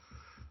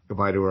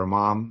goodbye to her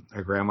mom,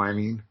 her grandma, I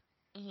mean.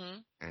 Mm-hmm.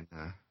 And,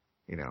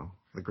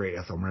 the great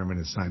Ethel Merman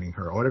is signing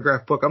her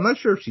autograph book. I'm not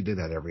sure if she did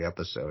that every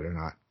episode or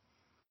not.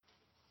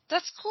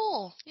 That's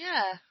cool.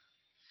 Yeah.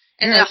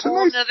 And a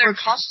whole other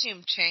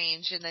costume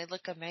change, and they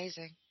look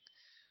amazing.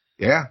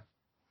 Yeah.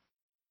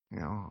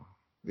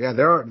 Yeah,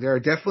 there are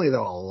definitely,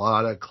 though, a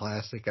lot of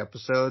classic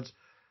episodes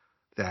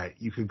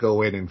that you could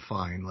go in and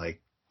find,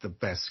 like, the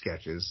best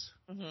sketches.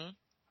 Mm-hmm.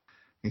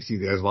 You see,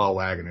 there's Lal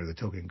Wagner, the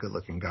token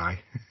good-looking guy.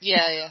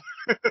 Yeah.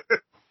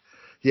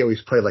 He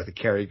always played, like, the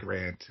Cary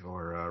Grant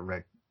or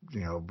Rhett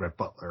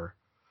Butler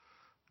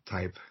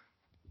type.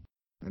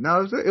 And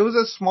no, it was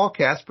a small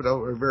cast, but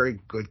a very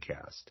good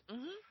cast.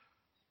 Mm-hmm.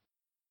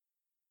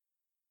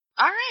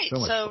 All right,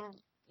 so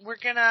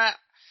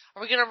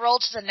are we gonna roll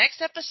to the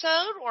next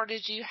episode, or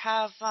did you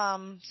have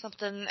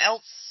something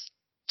else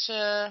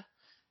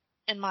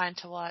in mind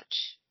to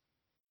watch?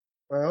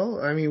 Well,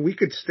 I mean, we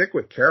could stick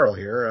with Carol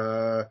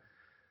here.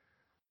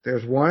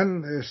 There's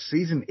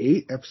season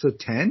 8, episode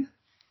 10.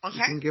 Okay.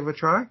 You can give a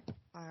try.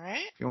 All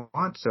right. If you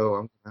want.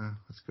 So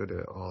let's go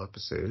to all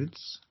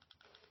episodes.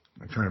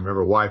 I'm trying to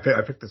remember why I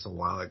picked this a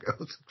while ago.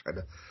 Let's try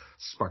to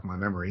spark my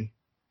memory.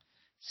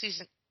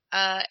 Season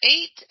 8,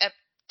 episode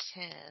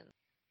 10.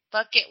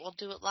 Bucket will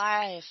do it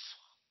live.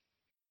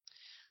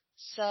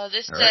 So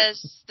this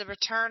says the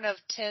return of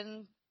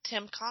Tim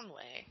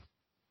Conway.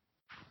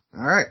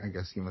 All right. I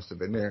guess he must have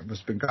been there.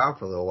 Must have been gone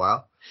for a little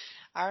while.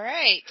 All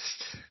right.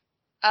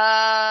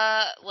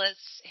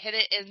 Let's hit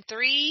it in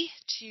 3,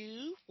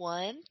 2,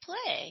 1,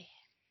 play.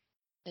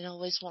 It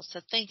always wants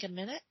to think a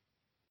minute.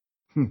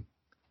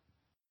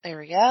 There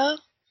we go.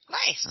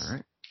 Nice. All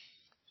right.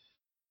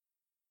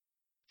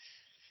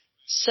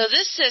 So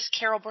this says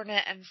Carol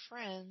Burnett and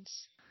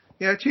Friends.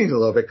 Yeah, it changed a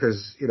little bit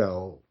because,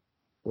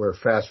 we're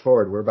fast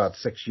forward. We're about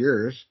 6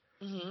 years,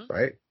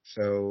 right?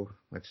 So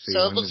let's see.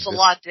 So it looks a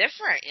lot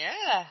different,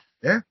 yeah.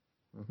 Yeah.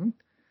 Mm-hmm.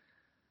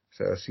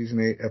 So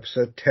season 8,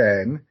 episode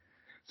 10.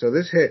 So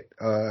this hit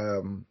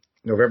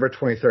November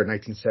 23rd,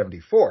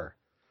 1974.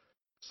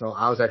 So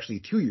I was actually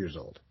 2 years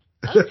old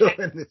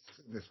when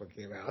this one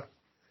came out.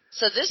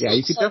 So this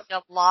looks like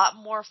a lot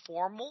more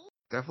formal.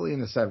 Definitely in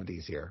the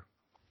 70s here.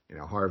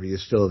 Harvey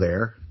is still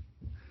there.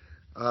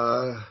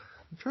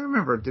 I'm trying to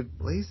remember, did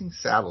Blazing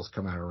Saddles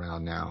come out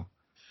around now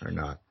or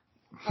not?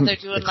 Oh, they're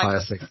doing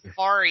like a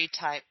safari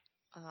type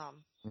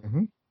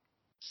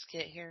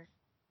skit here.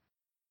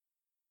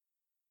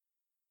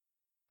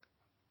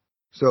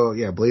 So,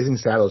 yeah, Blazing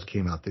Saddles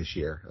came out this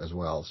year as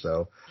well.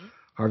 So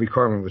Harvey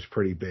Korman was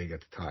pretty big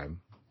at the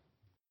time.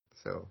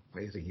 So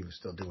amazing he was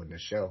still doing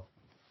this show.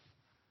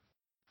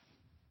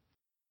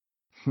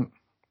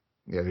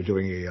 Yeah, they're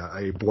doing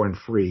a Born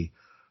Free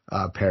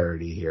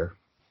parody here.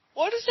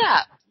 What is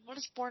that? What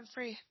is Born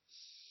Free?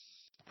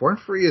 Born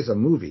Free is a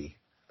movie.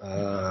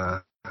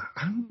 I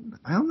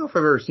don't know if I've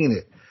ever seen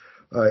it.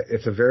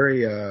 It's a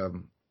very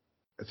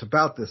it's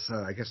about this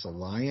I guess a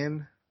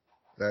lion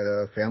that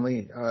a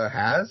family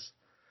has.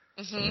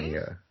 Mm-hmm.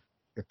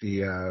 Get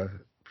the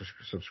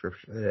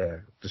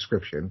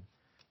description.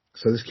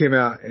 So this came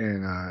out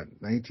in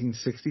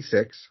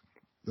 1966.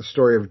 The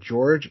story of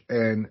George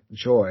and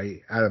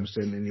Joy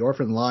Adamson in the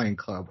orphan lion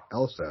club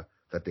Elsa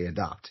that they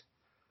adopt.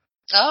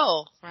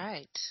 Oh,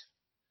 right.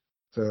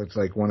 So it's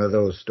like one of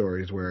those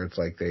stories where it's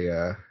like they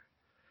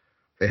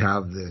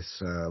have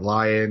this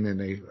lion and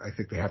I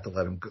think they have to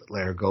let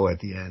her go at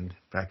the end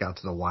back out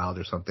to the wild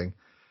or something.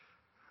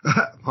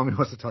 Mommy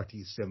wants to talk to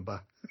you,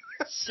 Simba.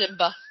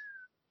 Simba.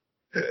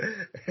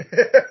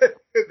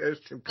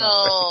 There's Tim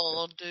Conway.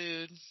 Oh,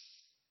 dude.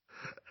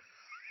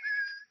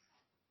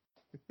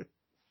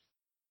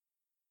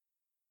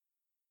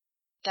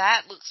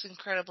 That looks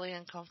incredibly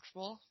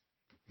uncomfortable.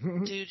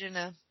 Dude in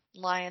a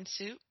lion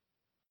suit.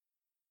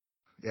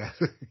 Yeah,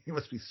 he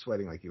must be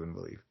sweating like you wouldn't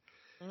believe.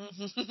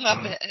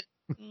 I bet.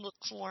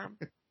 Looks warm.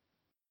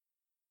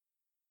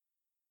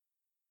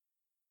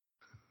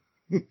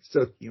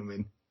 So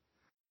human.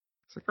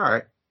 It's like, all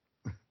right.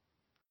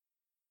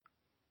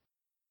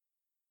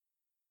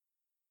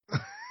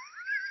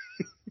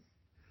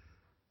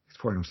 He's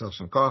pouring himself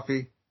some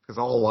coffee, because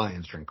all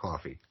lions drink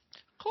coffee.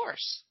 Of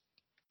course.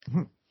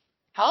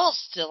 How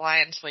else do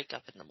lions wake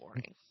up in the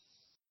morning?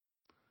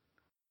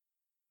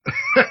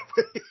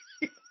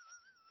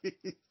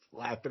 He's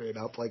lapping it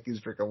up like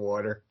he's drinking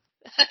water.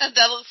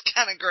 That looks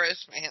kind of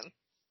gross, man.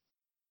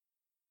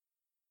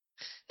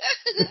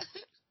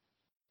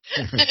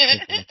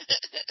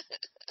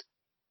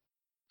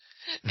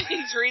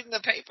 He's reading the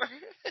paper.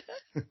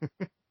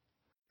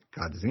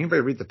 God, does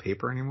anybody read the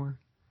paper anymore?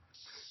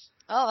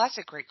 Oh, that's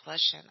a great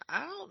question.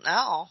 I don't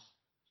know.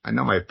 I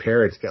know my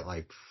parents get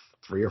like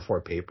 3 or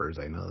 4 papers.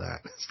 I know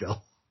that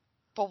still.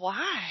 But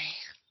why?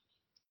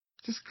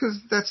 Just because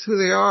that's who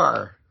they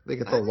are. They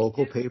get the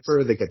local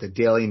paper. They get the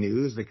Daily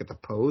News. They get the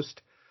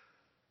Post.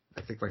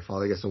 I think my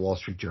father gets the Wall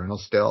Street Journal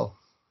still.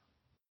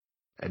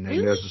 And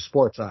then there's the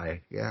Sports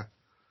Eye. Yeah.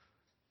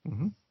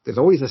 Mm-hmm. There's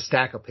always a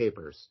stack of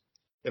papers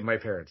in my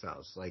parents'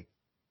 house, like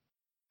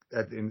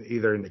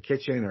either in the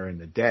kitchen or in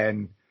the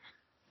den.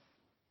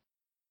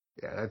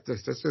 Yeah,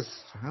 that's just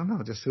I don't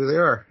know, just who they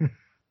are.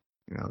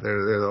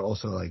 They're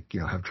also like,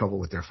 have trouble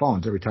with their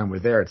phones. Every time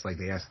we're there, it's like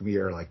they ask me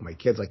or like my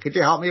kids, like, could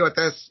you help me with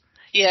this?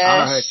 Yes. I don't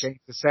know how to change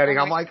the setting.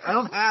 I'm like, I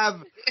don't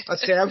have a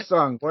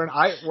Samsung. We're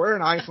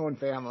an iPhone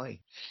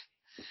family.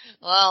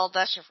 Well,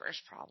 that's your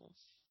first problem.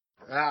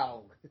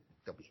 Oh,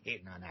 they'll be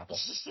hating on Apple.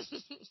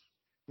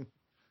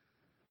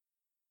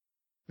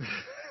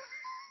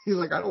 He's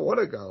like, I don't want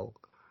to go.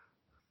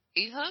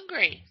 He's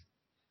hungry.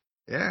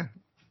 Yeah.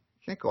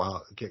 Can't go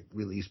out, get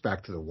released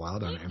back to the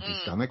wild on an empty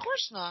stomach. Of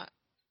course not.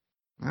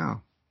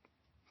 No.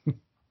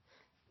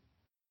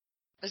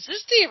 Is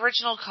this the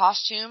original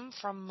costume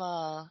from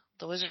The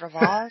Wizard of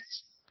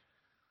Oz?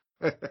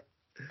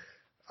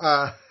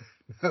 No,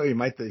 you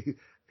might think.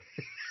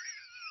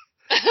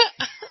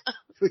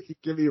 Like you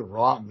give me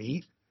raw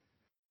meat.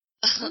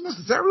 I don't know,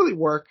 does that really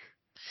work?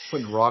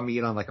 Putting raw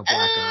meat on like a black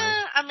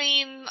eye? I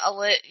mean,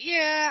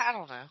 yeah, I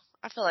don't know.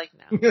 I feel like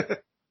no.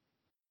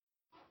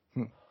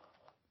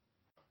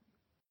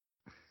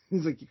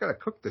 He's like, you gotta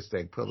cook this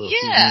thing, put a little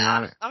seasoning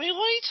on it. I mean,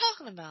 what are you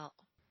talking about?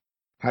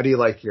 How do you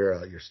like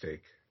your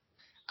steak?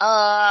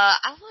 I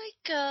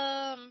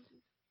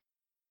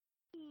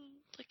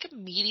like a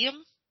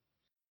medium.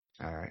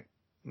 All right,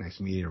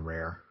 nice medium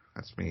rare.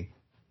 That's me.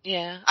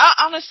 Yeah,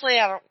 honestly,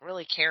 I don't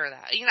really care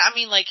that. I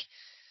mean, like,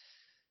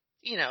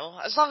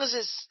 as long as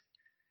it's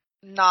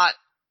not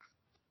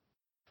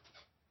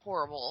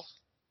horrible.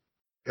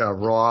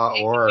 Raw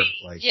or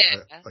like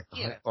yeah.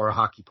 or a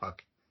hockey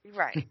puck.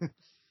 Right.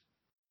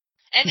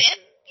 and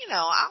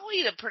I'll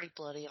eat it pretty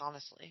bloody,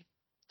 honestly.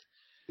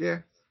 Yeah.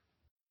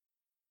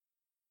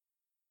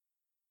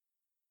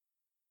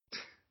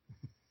 He's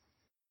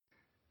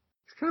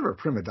kind of a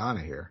prima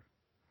donna here.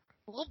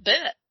 A little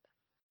bit.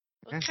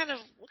 What kind of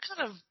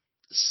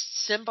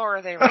Simba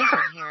are they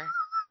raising here?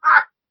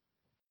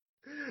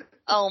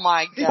 Oh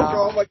my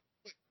God.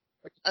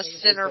 A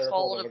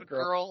centerfold of a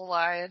girl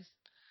lion.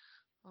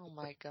 Oh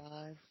my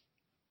God.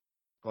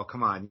 Well,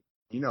 come on.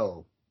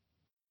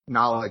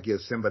 Nala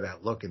gives Simba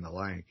that look in The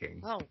Lion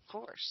King. Oh, of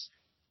course.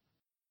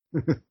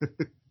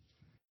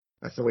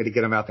 That's the way to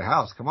get him out the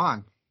house. Come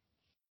on.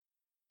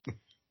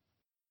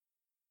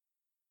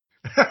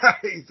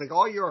 He's like,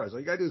 all yours. All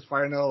you gotta do is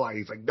fire another line.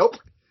 He's like, nope.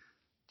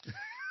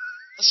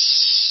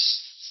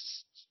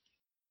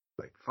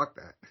 Like, fuck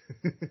that.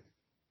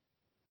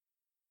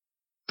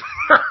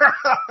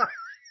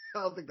 I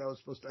don't think that was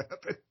supposed to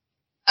happen.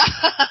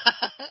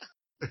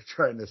 They're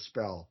trying to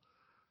spell.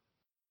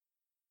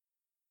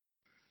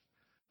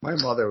 My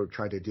mother would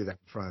try to do that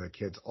in front of the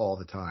kids all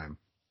the time.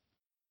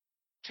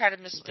 Try to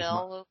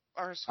misspell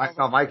or spell. I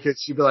thought my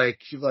kids, she'd be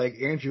like,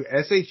 Andrew,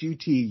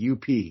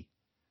 SHUTUP.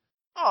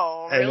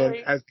 Oh,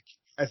 really? And then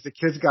as the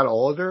kids got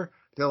older,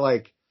 they're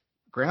like,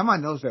 Grandma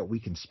knows that we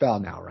can spell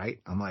now, right?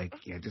 I'm like,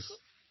 yeah, just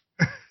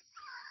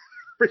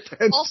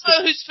pretend. Also,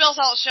 who spells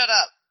out shut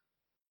up?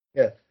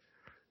 Yeah.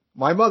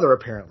 My mother,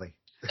 apparently.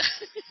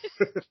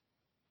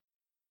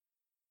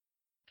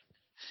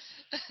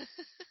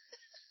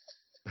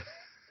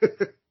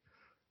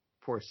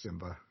 Poor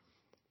Simba.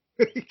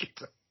 He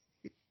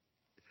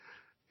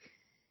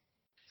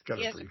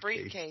has a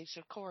briefcase,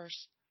 of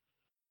course.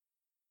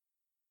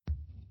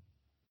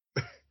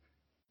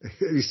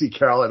 You see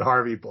Carol and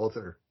Harvey both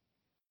are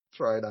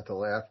trying not to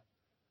laugh.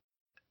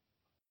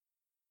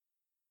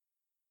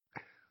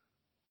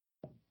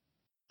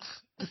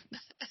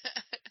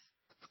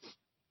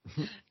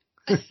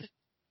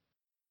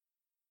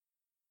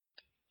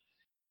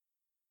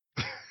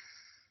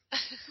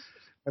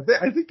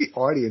 I think the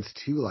audience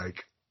too,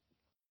 like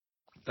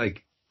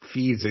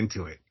feeds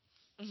into it.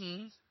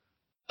 Mm-hmm.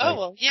 Oh,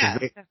 well, yeah,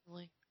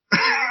 definitely.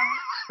 Oh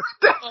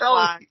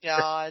my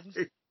God.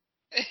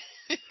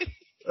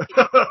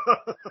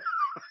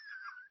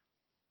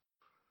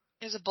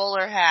 He has a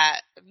bowler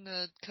hat and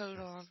a coat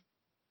on.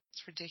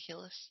 It's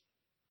ridiculous.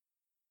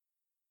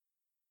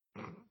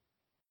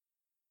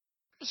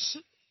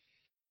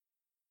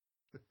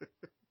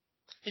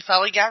 He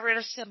finally got rid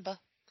of Simba.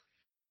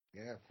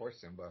 Yeah, poor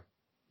Simba.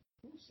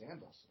 Ooh,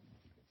 sandals.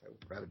 I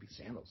would rather be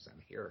sandals than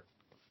here.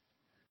 It's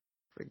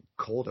pretty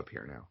cold up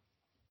here now.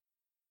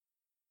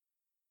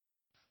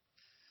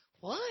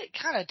 What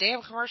kind of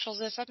damn commercial is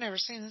this? I've never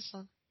seen this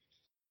one.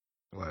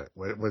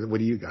 What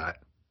do you got?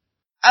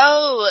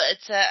 Oh,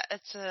 it's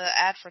a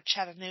ad for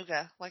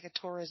Chattanooga, like a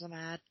tourism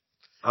ad.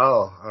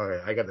 Oh, all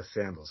right. I got the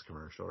sandals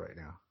commercial right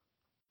now.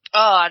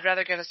 Oh, I'd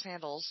rather go to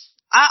sandals.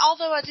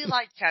 Although I do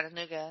like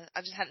Chattanooga,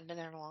 I just hadn't been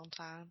there in a long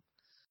time.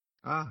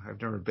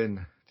 I've never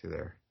been to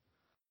there.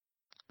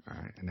 All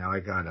right, and now I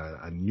got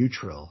a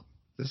neutral.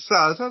 This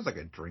sounds like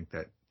a drink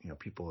that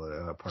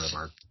people part of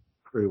our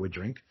crew would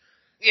drink.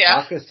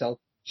 Yeah. Vodka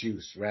seltzer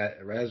juice,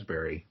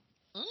 raspberry.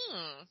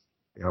 Mm.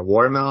 They got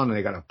watermelon and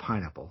they got a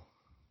pineapple.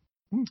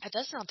 That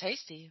does sound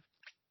tasty.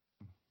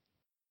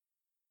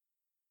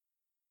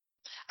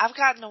 I've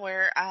gotten to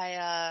where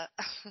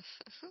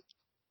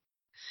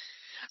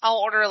I'll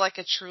order like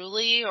a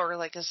Truly or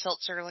like a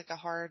seltzer, like a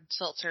hard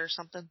seltzer or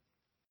something,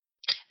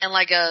 and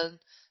like a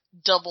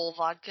double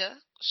vodka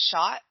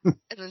shot, and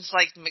then just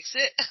like mix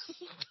it.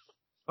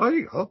 Oh, there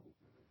you go.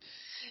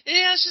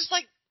 Yeah, it's just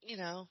like,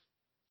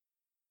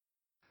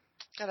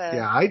 gotta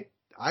Yeah,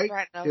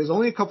 brighten up. there's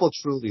only a couple of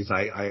Trulies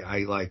I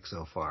like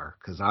so far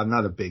because I'm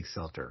not a big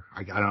seltzer.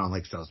 I don't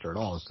like seltzer at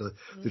all. So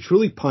the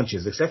Truly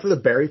punches, except for the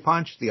berry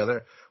punch,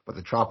 but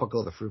the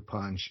tropical, the fruit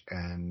punch,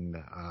 and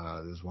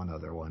there's one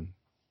other one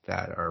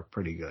that are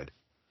pretty good.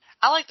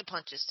 I like the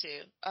punches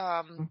too.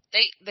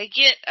 They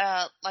get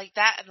like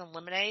that and the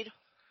lemonade.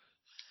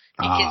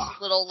 It gets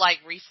a little like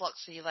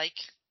refluxy, like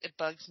it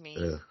bugs me.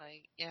 Ugh.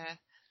 Like yeah.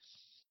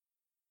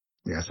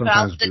 Yeah,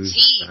 sometimes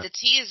The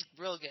tea is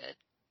real good.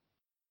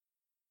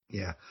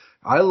 Yeah,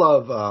 I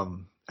love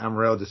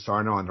Amarillo de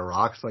Sarno on the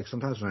rocks. Like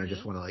sometimes when I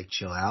just want to like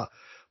chill out,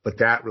 but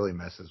that really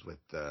messes with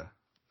the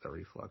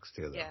reflux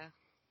too, though. Yeah,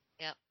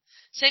 yep.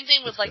 Same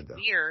thing with like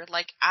beer.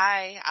 Like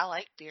I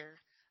like beer,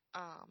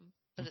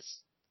 but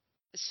it's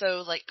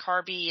so like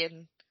carby,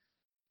 and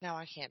no,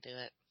 I can't do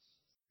it.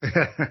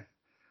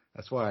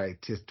 That's why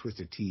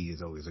Twisted Tea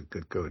is always a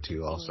good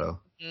go-to.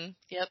 Also,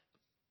 Yep.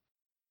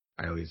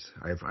 I always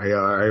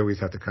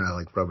have to kind of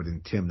like rub it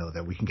in Tim though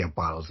that we can get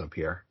bottles up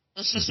here.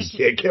 You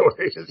can't get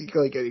away. You can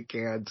only get any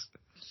cans.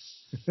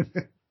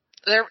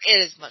 There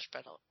is much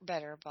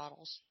better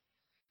bottles.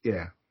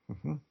 Yeah.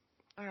 Mm-hmm.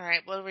 All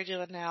right, what are we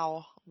doing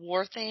now?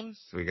 War theme?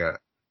 So we got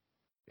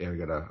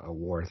a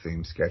war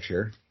theme sketch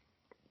here.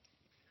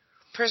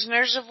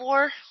 Prisoners of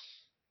war?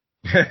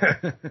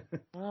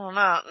 Oh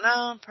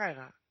no, probably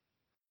not.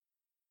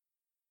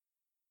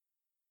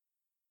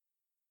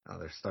 Oh,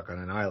 they're stuck on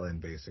an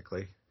island,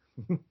 basically.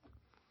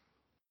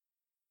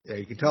 Yeah,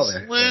 you can tell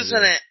they're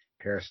losing it.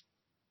 Harris.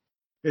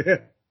 Yeah.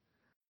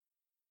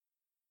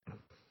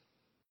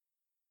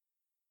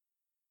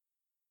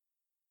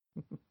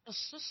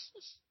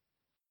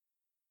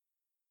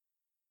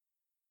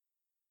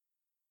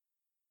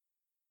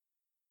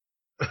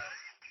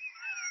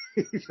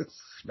 He just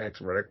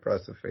smacks right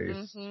across the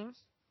face. Mm-hmm.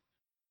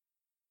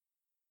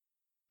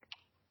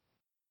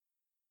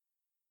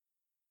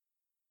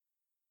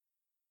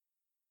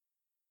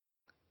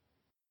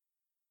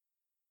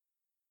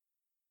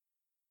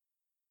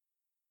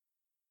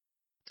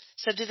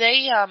 So do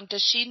they,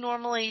 does she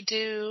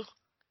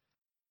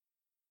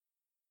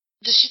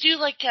do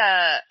like,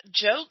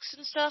 jokes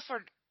and stuff,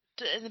 or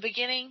in the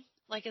beginning,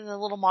 like in the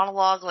little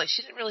monologue, like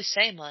she didn't really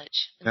say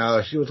much?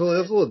 No, she was a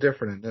little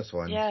different in this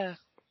one. Yeah.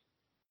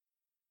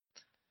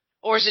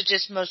 Or is it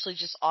just mostly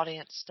just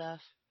audience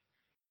stuff?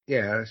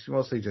 Yeah, she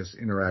mostly just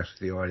interacts with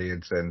the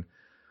audience and,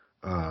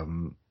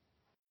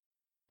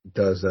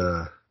 does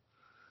a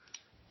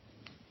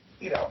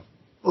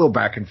little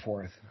back and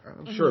forth.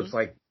 I'm sure it's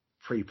like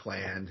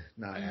pre-planned,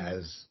 not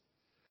as,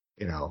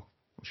 I'm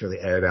sure they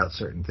edit out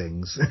certain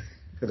things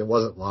because it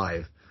wasn't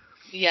live.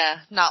 Yeah,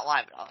 not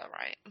live at all,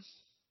 right?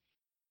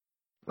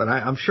 But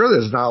I'm sure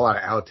there's not a lot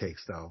of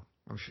outtakes though.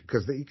 I'm sure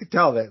because you could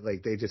tell that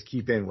like they just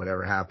keep in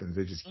whatever happens.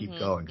 They just keep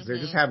going because they're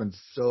just having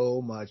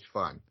so much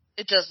fun.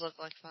 It does look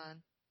like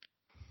fun.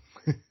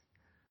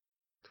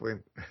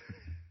 Twin.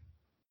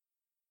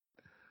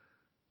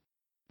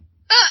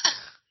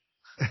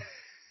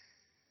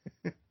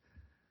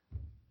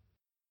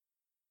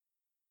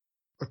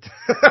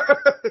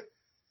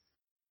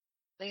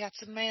 They got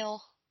some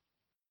mail.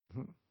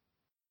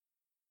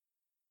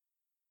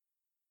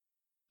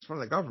 It's from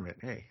the government.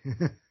 Hey.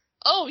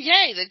 Oh,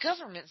 yay! The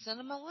government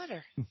sent him a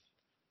letter.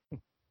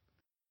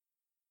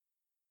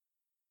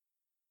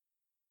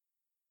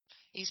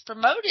 He's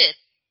promoted.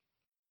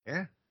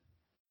 Yeah.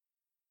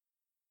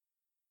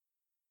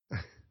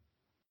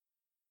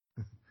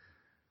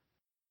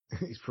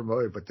 He's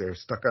promoted, but they're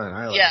stuck on an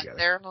island together. Yeah,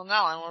 they're on an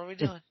island. What are we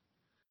doing?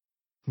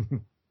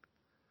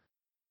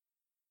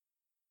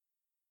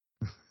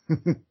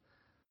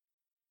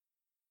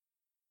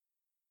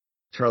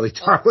 Charlie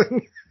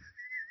Darling.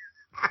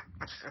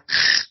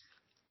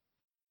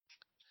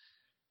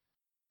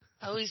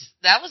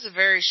 That was a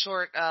very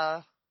short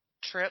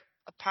trip,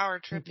 a power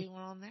trip he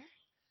went on there.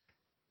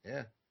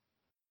 Yeah.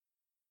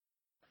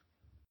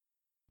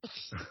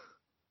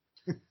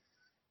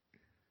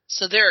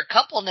 So they're a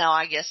couple now,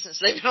 I guess, since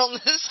they've been on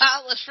this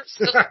island for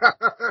so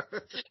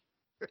long.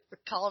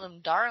 Calling him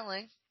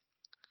darling.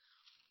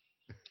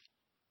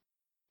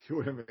 He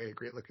would have made a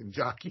great looking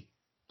jockey.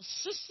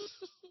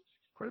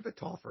 Quite a bit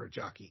tall for a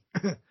jockey.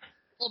 A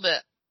little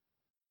bit.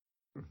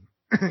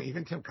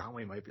 Even Tim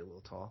Conway might be a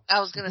little tall. I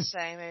was going to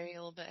say maybe a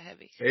little bit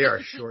heavy. They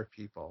are short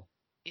people.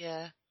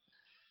 Yeah.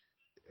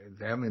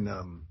 Them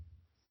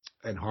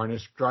and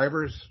harness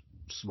drivers,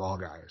 small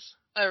guys.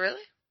 Oh,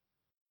 really?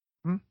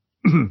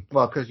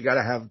 Well, because you got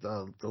to have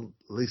the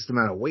least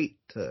amount of weight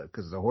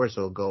because the horse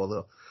will go a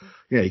little.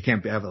 You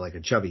can't have like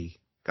a chubby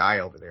guy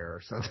over there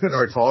or something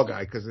or a tall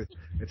guy because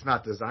it's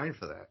not designed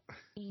for that.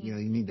 You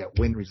need that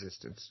wind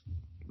resistance.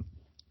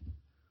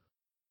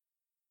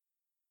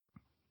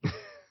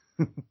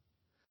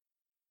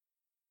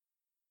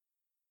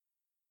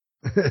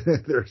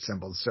 They're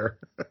assembled, sir.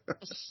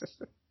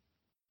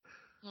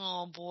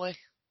 Oh boy.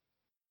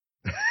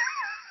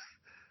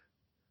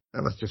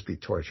 That must just be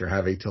torture,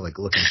 having to like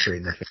look him straight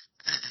in the face.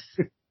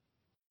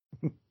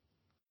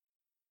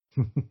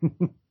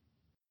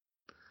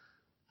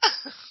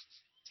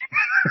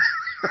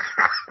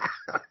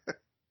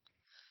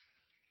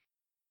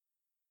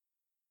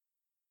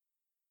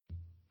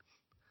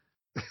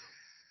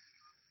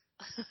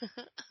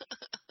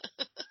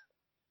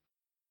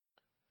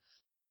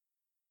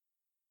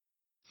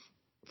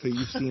 So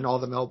you've seen all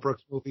the Mel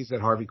Brooks movies that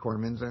Harvey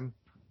Korman's in?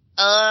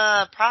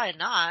 Probably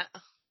not.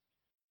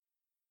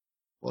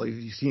 Well, have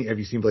you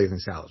seen Blazing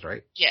Saddles,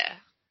 right? Yeah.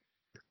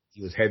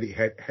 He was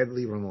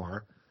Headley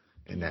Renoir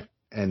in that.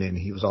 And then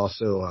he was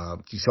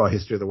also, you saw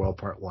History of the World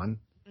Part 1?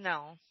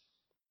 No.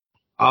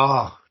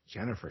 Oh,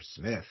 Jennifer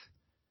Smith.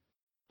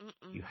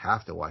 Mm-mm. You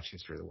have to watch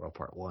History of the World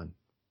Part 1.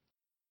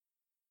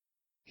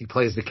 He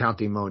plays the Count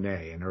de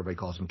Monet, and everybody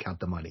calls him Count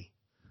the Money.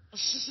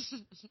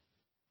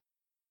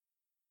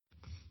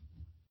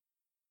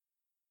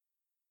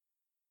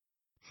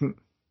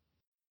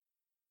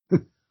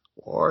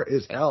 War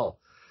is hell.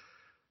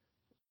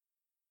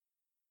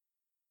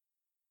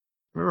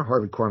 Remember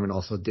Harvey Korman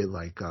also did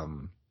like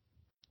some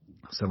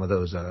of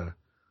those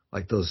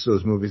like those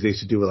movies they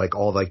used to do with like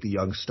all like the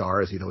young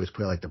stars. He'd always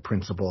play like the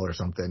principal or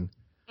something.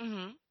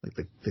 Mm-hmm. Like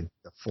the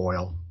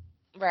foil.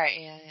 Right,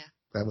 yeah.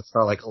 That would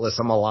start like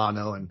Alyssa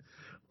Milano and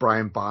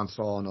Brian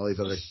Bonsall and all these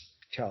other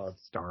child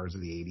stars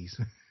of the 80s.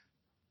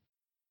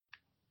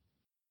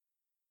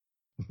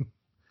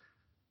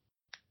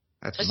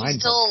 That's Is he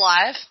still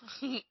alive?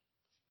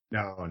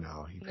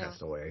 No, he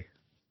passed away.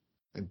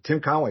 And Tim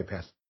Conway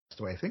passed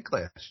away, I think,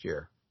 last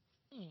year.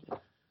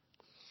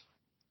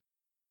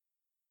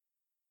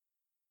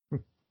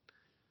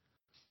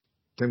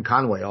 Tim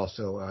Conway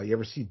also. You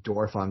ever see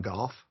Dorf on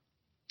Golf?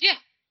 Yeah.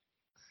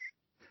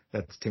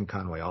 That's Tim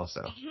Conway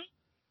also. Mm-hmm.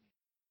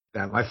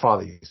 That my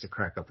father used to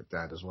crack up at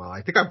that as well.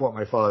 I think I bought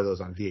my father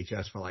those on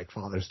VHS for like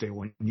Father's Day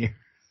one year.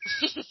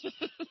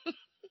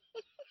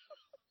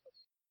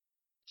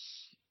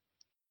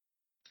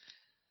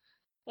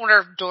 Wonder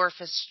if Dorf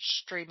is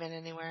streaming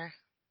anywhere.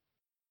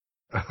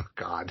 Oh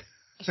God.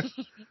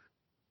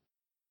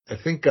 I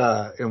think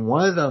in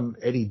one of them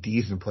Eddie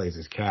Deason plays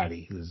his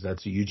caddy.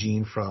 That's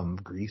Eugene from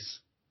Grease.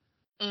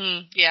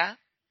 Yeah.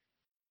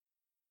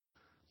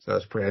 So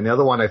that's pretty. And the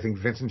other one, I think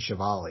Vincent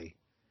Chevali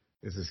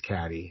is his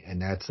caddy, and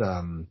that's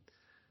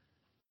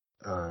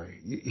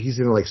he's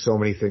in like so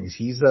many things.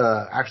 He's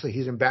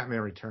he's in Batman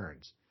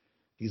Returns.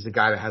 He's the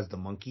guy that has the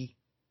monkey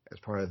as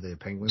part of the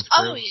Penguins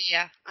crew. Oh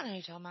yeah, I know who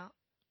you're talking about.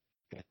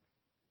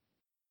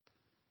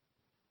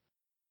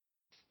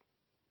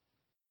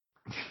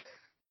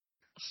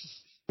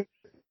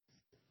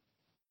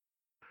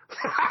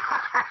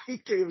 He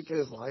can't even get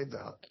his lines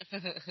out.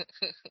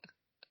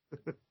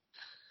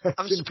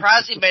 I'm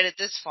surprised he made it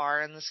this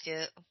far in the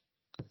skit.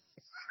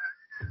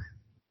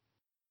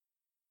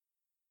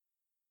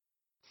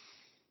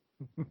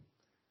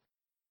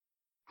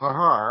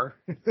 Ha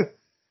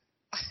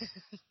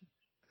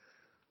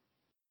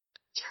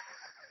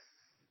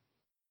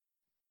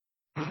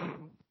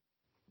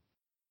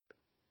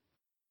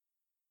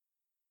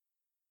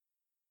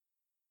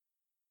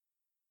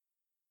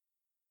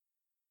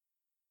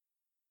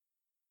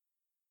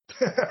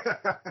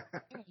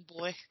Oh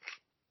boy.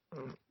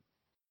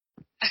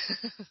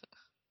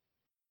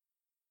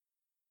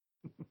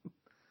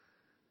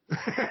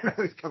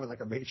 He's coming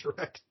like a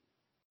majorette.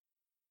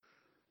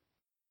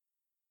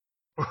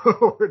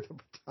 Where'd the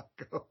baton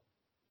go?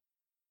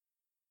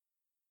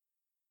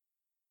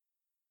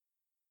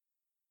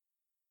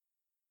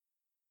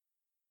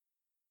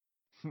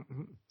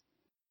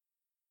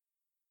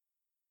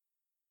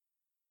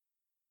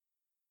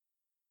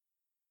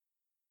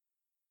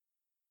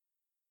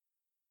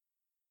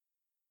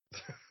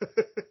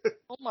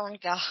 Oh my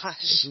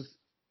gosh.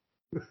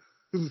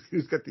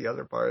 Who's got the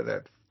other part of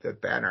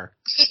that banner?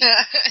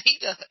 He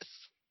does.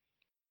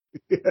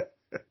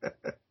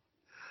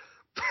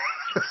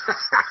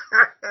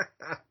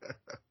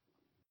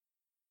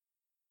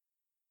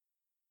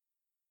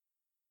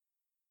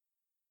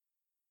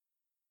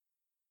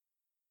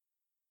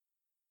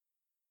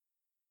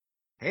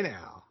 Hey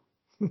now.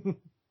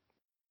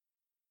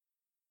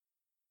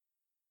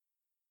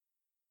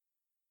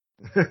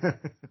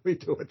 We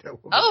do it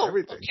that woman. Oh,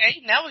 everything.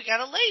 okay. Now we got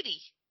a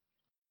lady.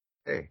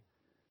 Hey.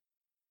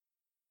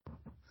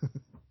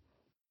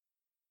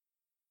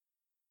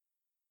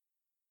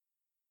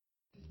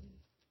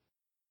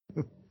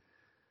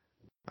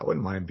 I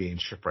wouldn't mind being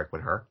shipwrecked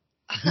with her.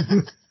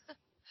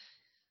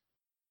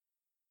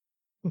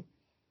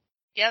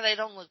 Yeah, they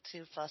don't look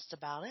too fussed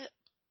about it.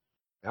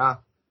 Yeah.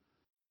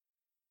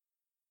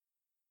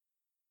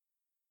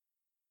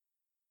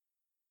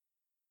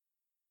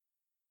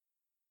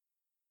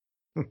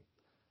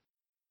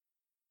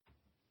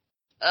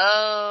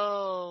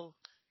 Oh.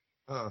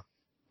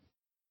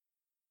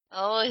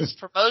 Oh, his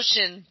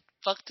promotion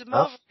fucked him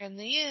over in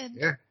the end.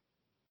 Yeah.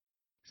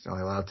 He's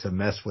only allowed to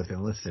mess with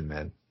enlisted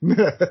men.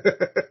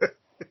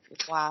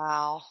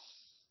 Wow.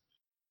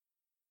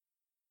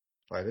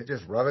 Why, they're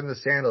just rubbing the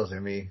sandals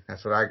in me.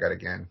 That's what I got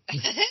again.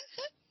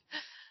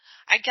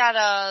 I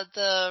got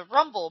the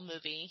Rumble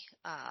movie.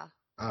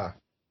 That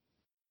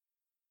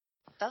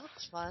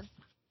looks fun.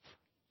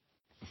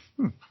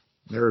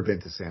 Never been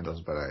to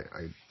Sandals, but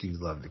I do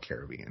love the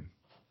Caribbean.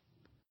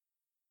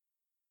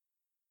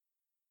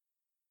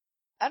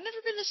 I've never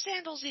been to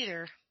Sandals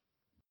either.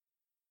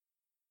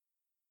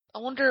 I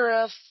wonder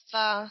if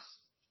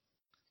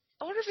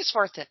it's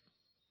worth it.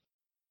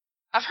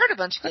 I've heard a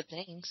bunch of good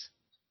things.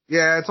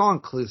 Yeah, it's all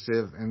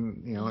inclusive,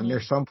 and and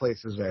there's some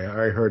places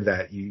I heard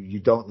that you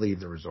don't leave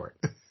the resort.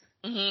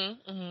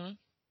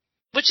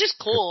 Which is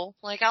cool.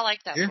 Like, I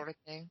like that sort of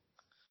thing.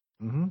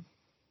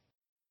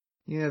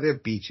 Yeah, they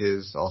have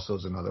beaches. Also,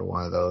 is another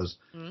one of those.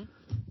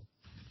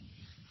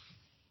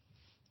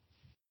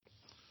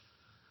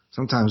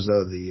 Sometimes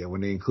though,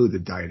 when they include the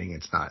dining,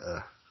 it's not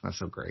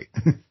so great.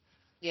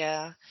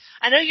 Yeah,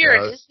 I know you're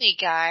a Disney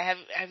guy.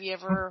 Have you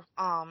ever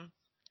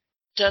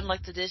done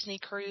like the Disney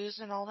cruise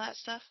and all that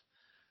stuff?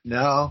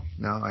 No,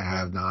 I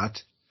have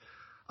not.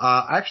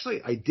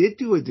 Actually, I did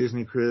do a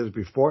Disney cruise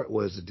before it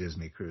was a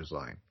Disney Cruise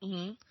Line.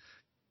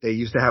 They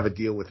used to have a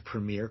deal with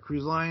Premier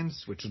Cruise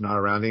Lines, which is not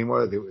around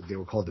anymore. They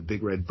were called the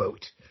Big Red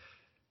Boat.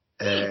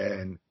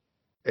 And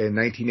in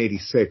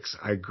 1986,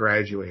 I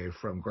graduated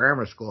from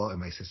grammar school, and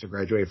my sister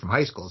graduated from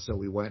high school. So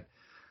we went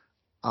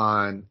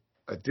on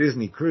a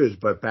Disney cruise.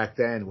 But back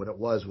then, what it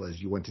was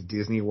you went to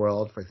Disney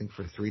World for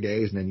 3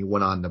 days, and then you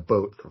went on the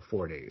boat for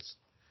 4 days.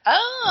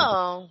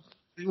 Oh.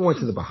 We went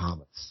to the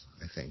Bahamas,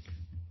 I think,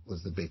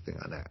 was the big thing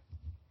on that.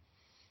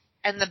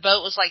 And the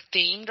boat was like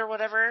themed or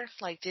whatever,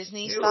 like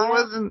Disney style?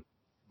 It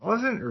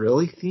wasn't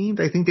really themed.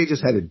 I think they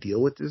just had a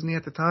deal with Disney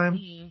at the time.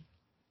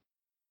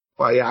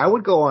 Well, yeah, I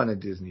would go on a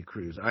Disney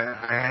cruise. I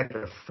had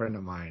a friend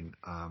of mine,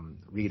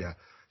 Rita.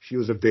 She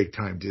was a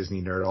big-time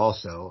Disney nerd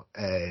also,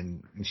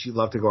 and she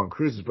loved to go on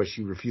cruises, but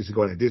she refused to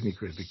go on a Disney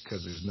cruise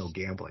because there's no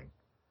gambling.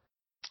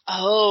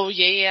 Oh,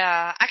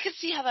 yeah. I could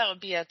see how that would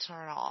be a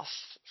turn-off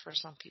for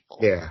some people.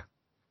 Yeah.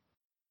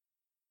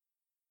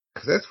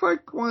 Because that's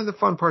like one of the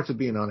fun parts of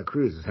being on a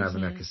cruise is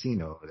having that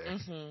casino over there.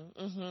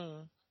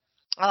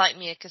 I like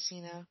me a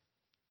casino.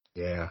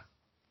 Yeah.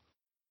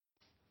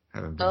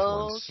 Haven't been to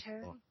one. Okay.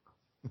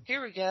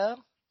 Here we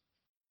go.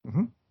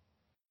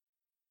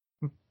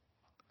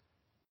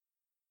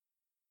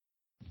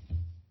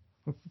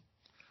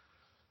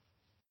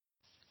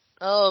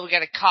 Oh, we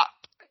got a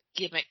cop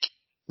gimmick.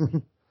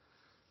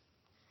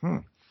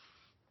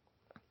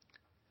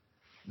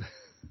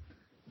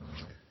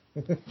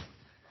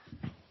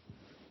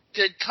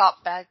 Good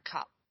cop, bad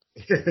cop.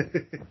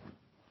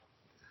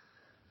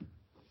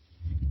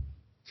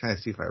 Trying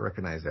to see if I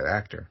recognize that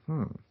actor.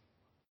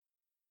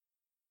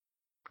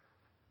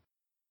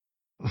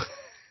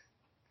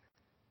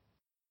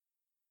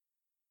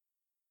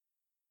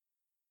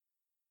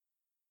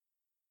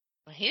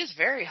 He is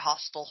very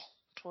hostile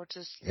towards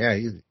his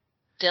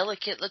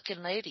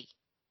delicate-looking lady.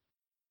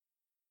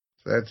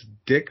 So that's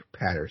Dick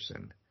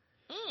Patterson.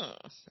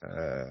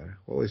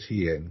 What was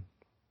he in?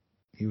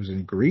 He was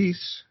in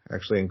Grease.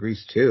 Actually, in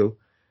Grease 2.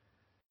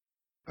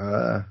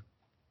 Don't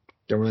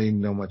really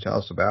know much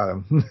else about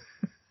him.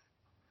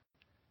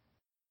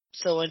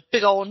 So a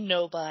big old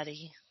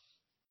nobody.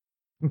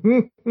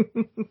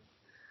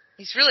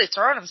 He's really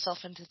throwing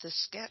himself into this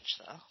sketch,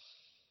 though.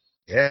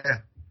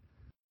 Yeah.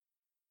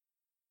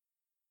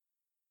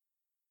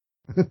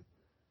 He's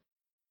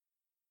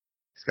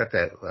got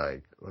that,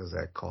 like, what is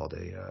that called?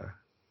 A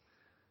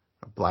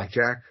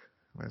blackjack?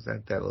 What is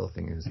that little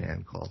thing in his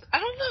hand called? I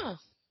don't know.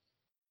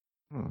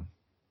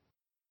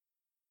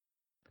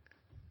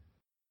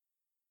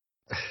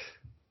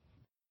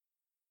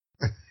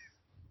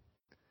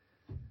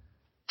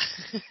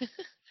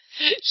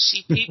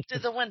 She peeped through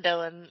the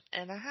window in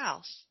a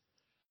house.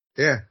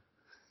 Yeah.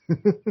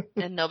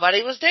 And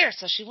nobody was there,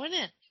 so she went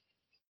in.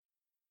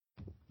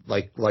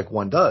 Like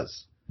one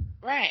does.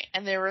 Right,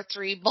 and there were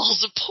 3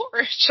 bowls of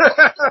porridge.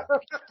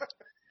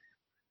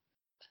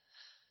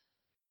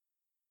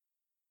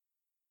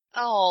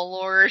 Oh,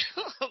 Lord.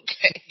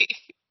 Okay.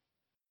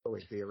 Oh,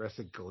 wait, they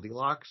arrested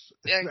Goldilocks?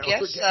 I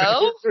guess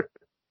so.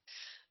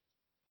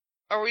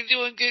 Are we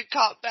doing good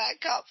cop, bad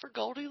cop for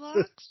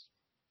Goldilocks?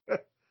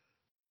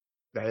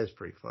 That is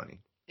pretty funny.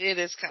 It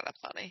is kind of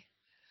funny.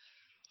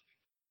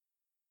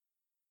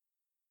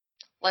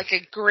 Like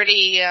a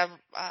gritty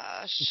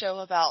show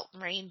about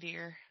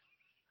reindeer.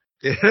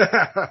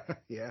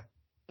 Yeah.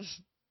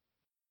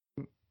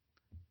 You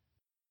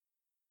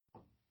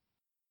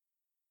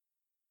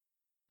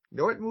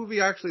know what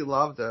movie I actually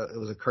loved? It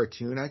was a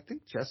cartoon. I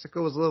think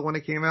Jessica was the little one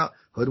that came out.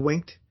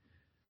 Hoodwinked.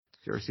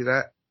 Did you ever see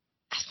that?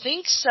 I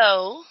think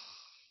so.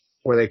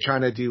 Where they're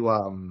trying to do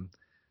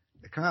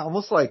kind of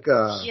almost like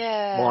Law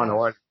and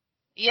Order.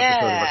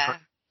 Yeah.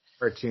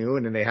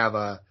 Cartoon, and they have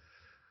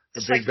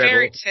it's big like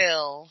fairy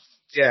tale.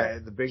 Yeah,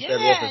 the big bed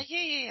wolf.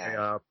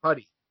 Yeah.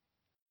 Putty.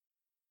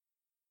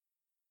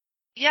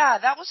 Yeah,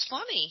 that was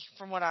funny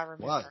from what I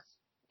remember. Was.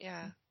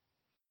 Yeah.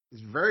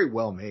 It's very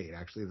well made,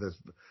 actually.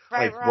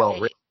 Right. Well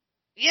written.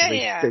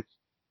 Yeah.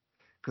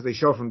 Because they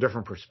show from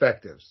different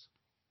perspectives.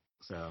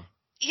 So.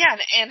 Yeah,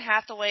 and Anne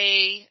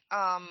Hathaway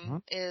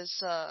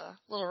is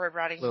Little Red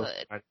Riding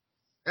Hood.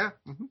 Yeah.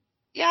 Mm-hmm.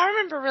 Yeah, I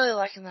remember really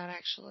liking that,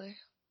 actually.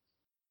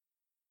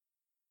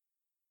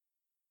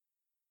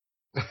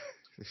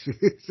 She's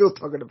still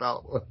talking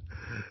about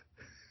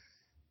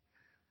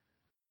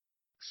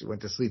she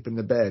went to sleep in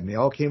the bed, and they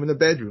all came in the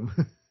bedroom.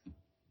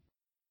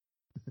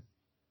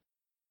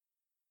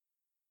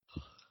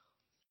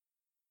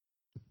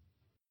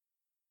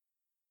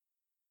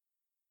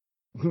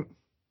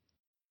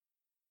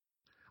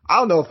 I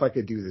don't know if I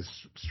could do this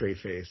straight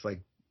face,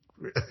 like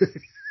doing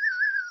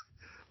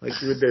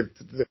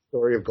the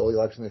story of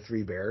Goldilocks and the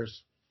Three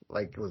Bears,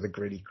 like it was a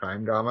gritty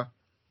crime drama.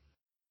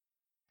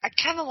 I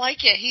kind of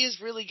like it. He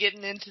is really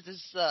getting into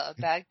this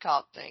bad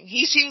cop thing.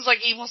 He seems like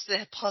he wants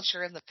to punch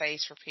her in the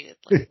face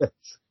repeatedly. Yes.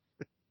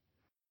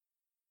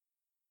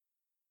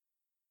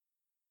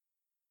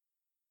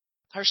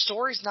 Her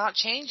story's not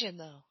changing,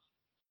 though.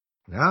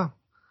 No,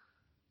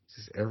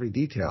 just every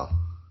detail.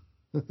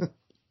 The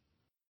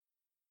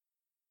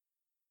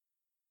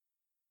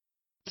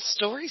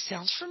story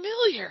sounds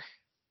familiar.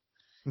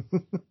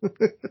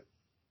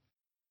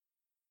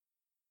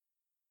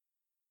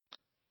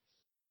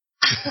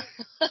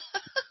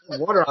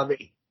 Water on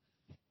me.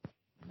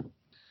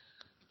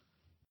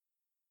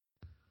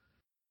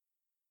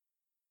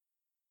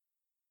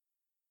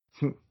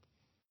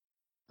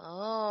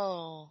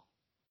 Oh.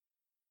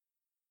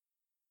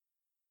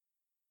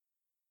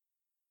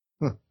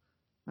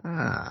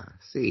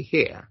 See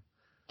here.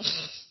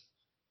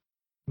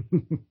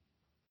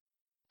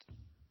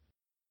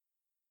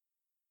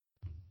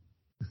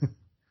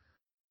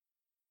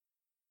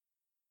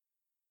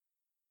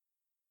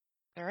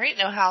 There ain't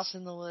no house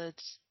in the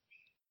woods.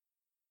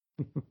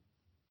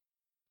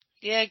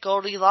 Yeah,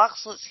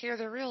 Goldilocks, let's hear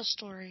the real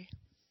story.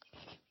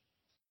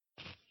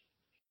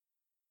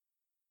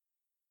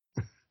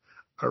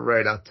 All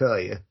right, I'll tell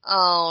you.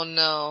 Oh,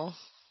 no.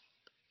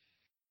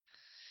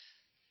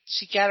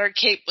 She got her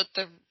cape with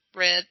the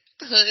red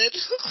hood.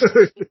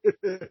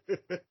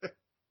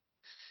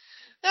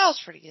 That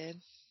was pretty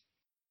good.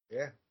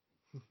 Yeah.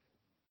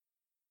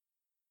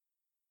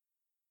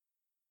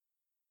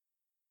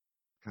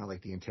 Kind of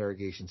like the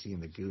interrogation scene in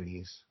the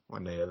Goonies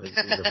when they're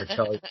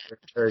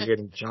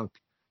interrogating Junk.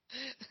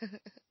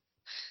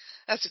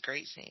 That's a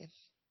great scene.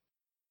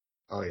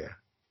 Oh, yeah.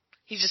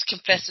 He just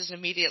confesses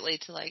immediately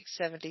to like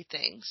 70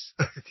 things.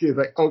 He's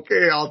like,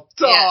 okay, I'll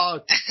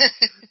talk. Yeah.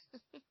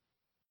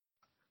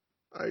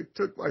 I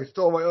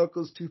stole my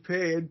uncle's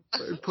toupee and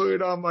I put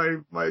it on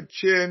my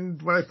chin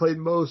when I played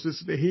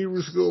Moses in the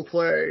Hebrew school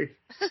play.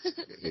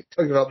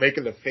 Talking about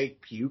making the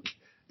fake puke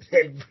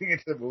and bring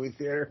it to the movie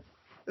theater.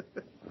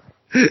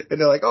 And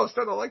they're like, oh,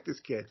 son, I like this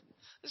kid.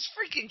 These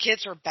freaking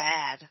kids are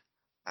bad.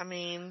 I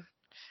mean,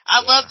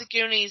 I love the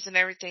Goonies and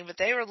everything, but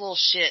they were little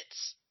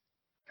shits.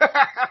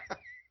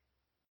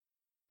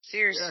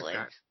 Seriously.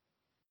 Yeah,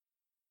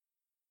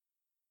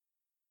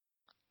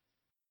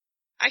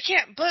 I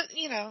can't, but,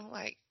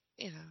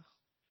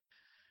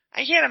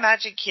 I can't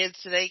imagine kids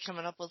today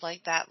coming up with,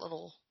 like, that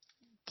little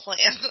plan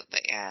that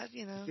they had,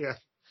 Yeah.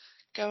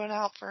 Going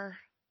out for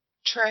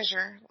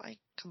treasure. Like,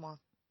 come on.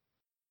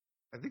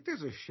 I think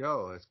there's a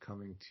show that's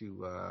coming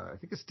to, I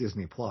think it's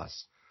Disney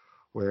Plus,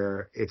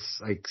 where it's,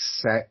 like,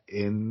 set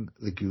in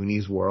the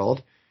Goonies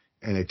world,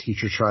 and a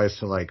teacher tries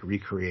to, like,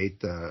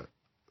 recreate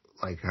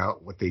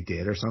what they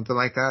did or something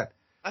like that.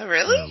 Oh,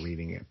 really?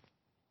 Reading it.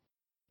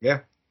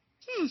 Yeah.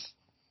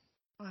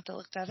 I'll have to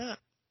look that up.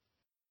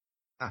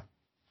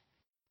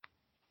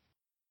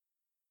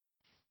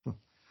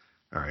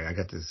 All right, I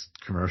got this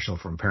commercial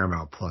from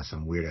Paramount Plus,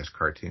 some weird-ass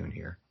cartoon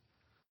here.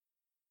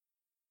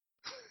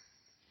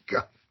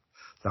 God,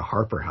 the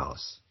Harper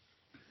House.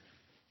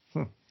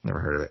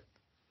 Never heard of it.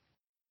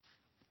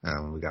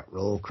 We got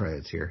roll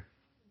credits here.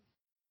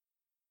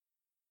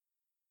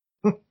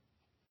 Does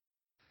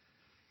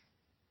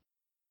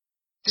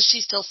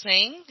she still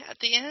sing at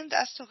the end?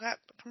 I still got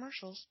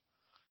commercials.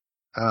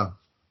 Oh.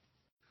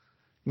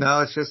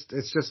 No, it's just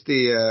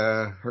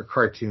the her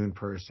cartoon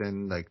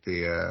person, like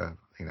the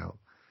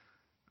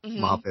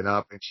mopping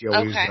up, and she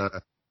always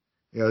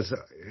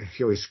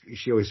she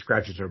always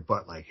scratches her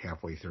butt like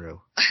halfway through.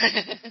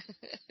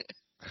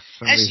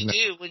 As you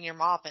do when you're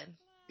mopping.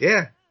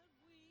 Yeah.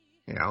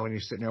 When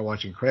you're sitting there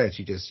watching credits,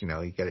 you just you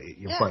get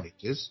your butt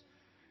itches,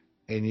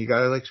 and you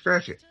gotta like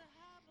scratch it.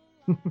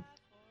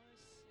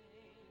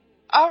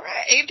 All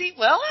right, Andy.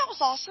 Well, that was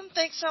awesome.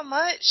 Thanks so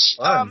much.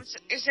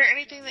 Is there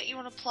anything that you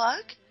want to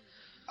plug?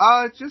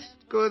 Just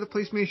go to the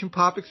PlayStation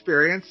Pop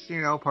experience,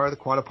 part of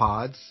the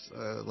Quadapods.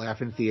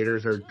 Laughing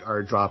Theaters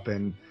are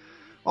dropping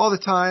all the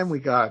time. We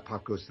got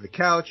Pop Goes to the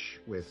Couch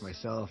with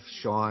myself,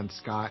 Sean,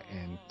 Scott,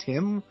 and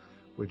Tim.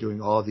 We're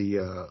doing all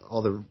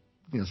the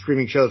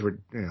streaming shows. We're,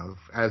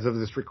 as of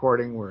this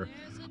recording, we're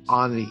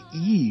on the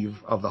eve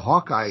of the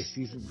Hawkeye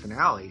season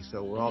finale.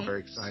 So we're all very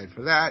excited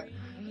for that.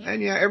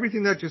 And yeah,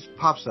 everything that just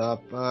pops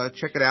up,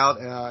 check it out.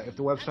 If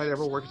the website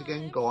ever works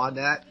again, go on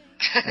that.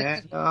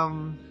 And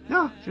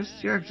just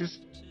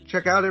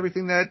check out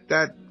everything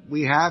that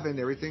we have and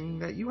everything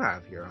that you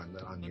have here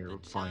on your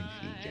fine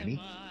feed,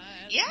 Jenny.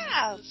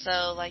 Yeah,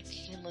 so, like,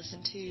 you can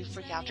listen to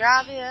Freak Out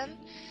Drive-In.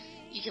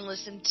 You can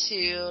listen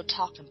to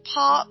Talkin'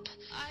 Pop.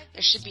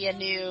 There should be a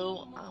new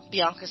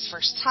Bianca's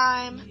First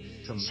Time.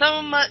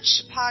 So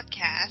much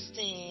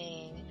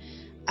podcasting.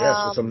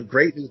 Yes, with some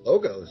great new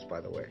logos, by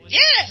the way.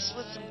 Yes,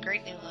 with some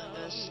great new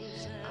logos.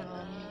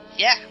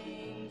 Yeah,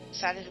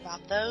 excited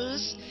about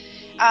those.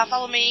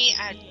 Follow me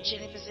at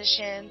Jenny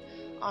Position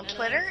on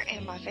Twitter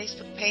and my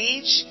Facebook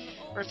page.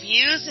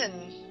 Reviews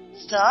and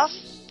stuff.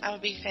 That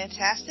would be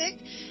fantastic.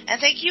 And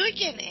thank you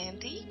again,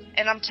 Andy.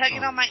 And I'm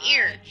tugging on my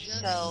ear,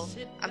 so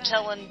I'm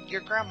telling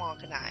your grandma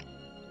goodnight.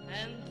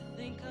 And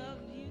think of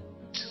you.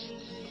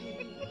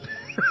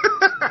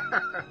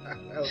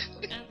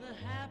 And the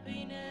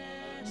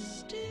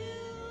happiness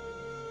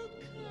still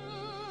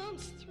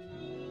comes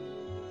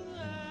through.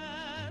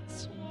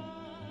 That's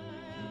why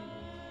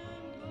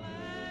I'm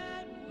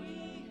glad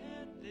we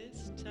had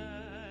this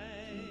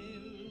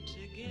time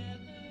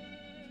together.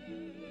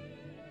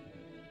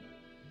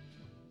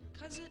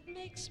 'Cause it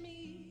makes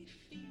me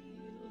feel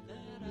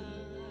that I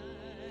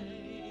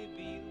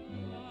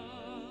belong.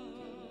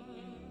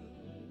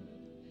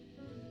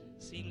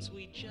 Seems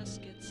we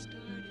just get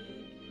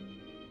started.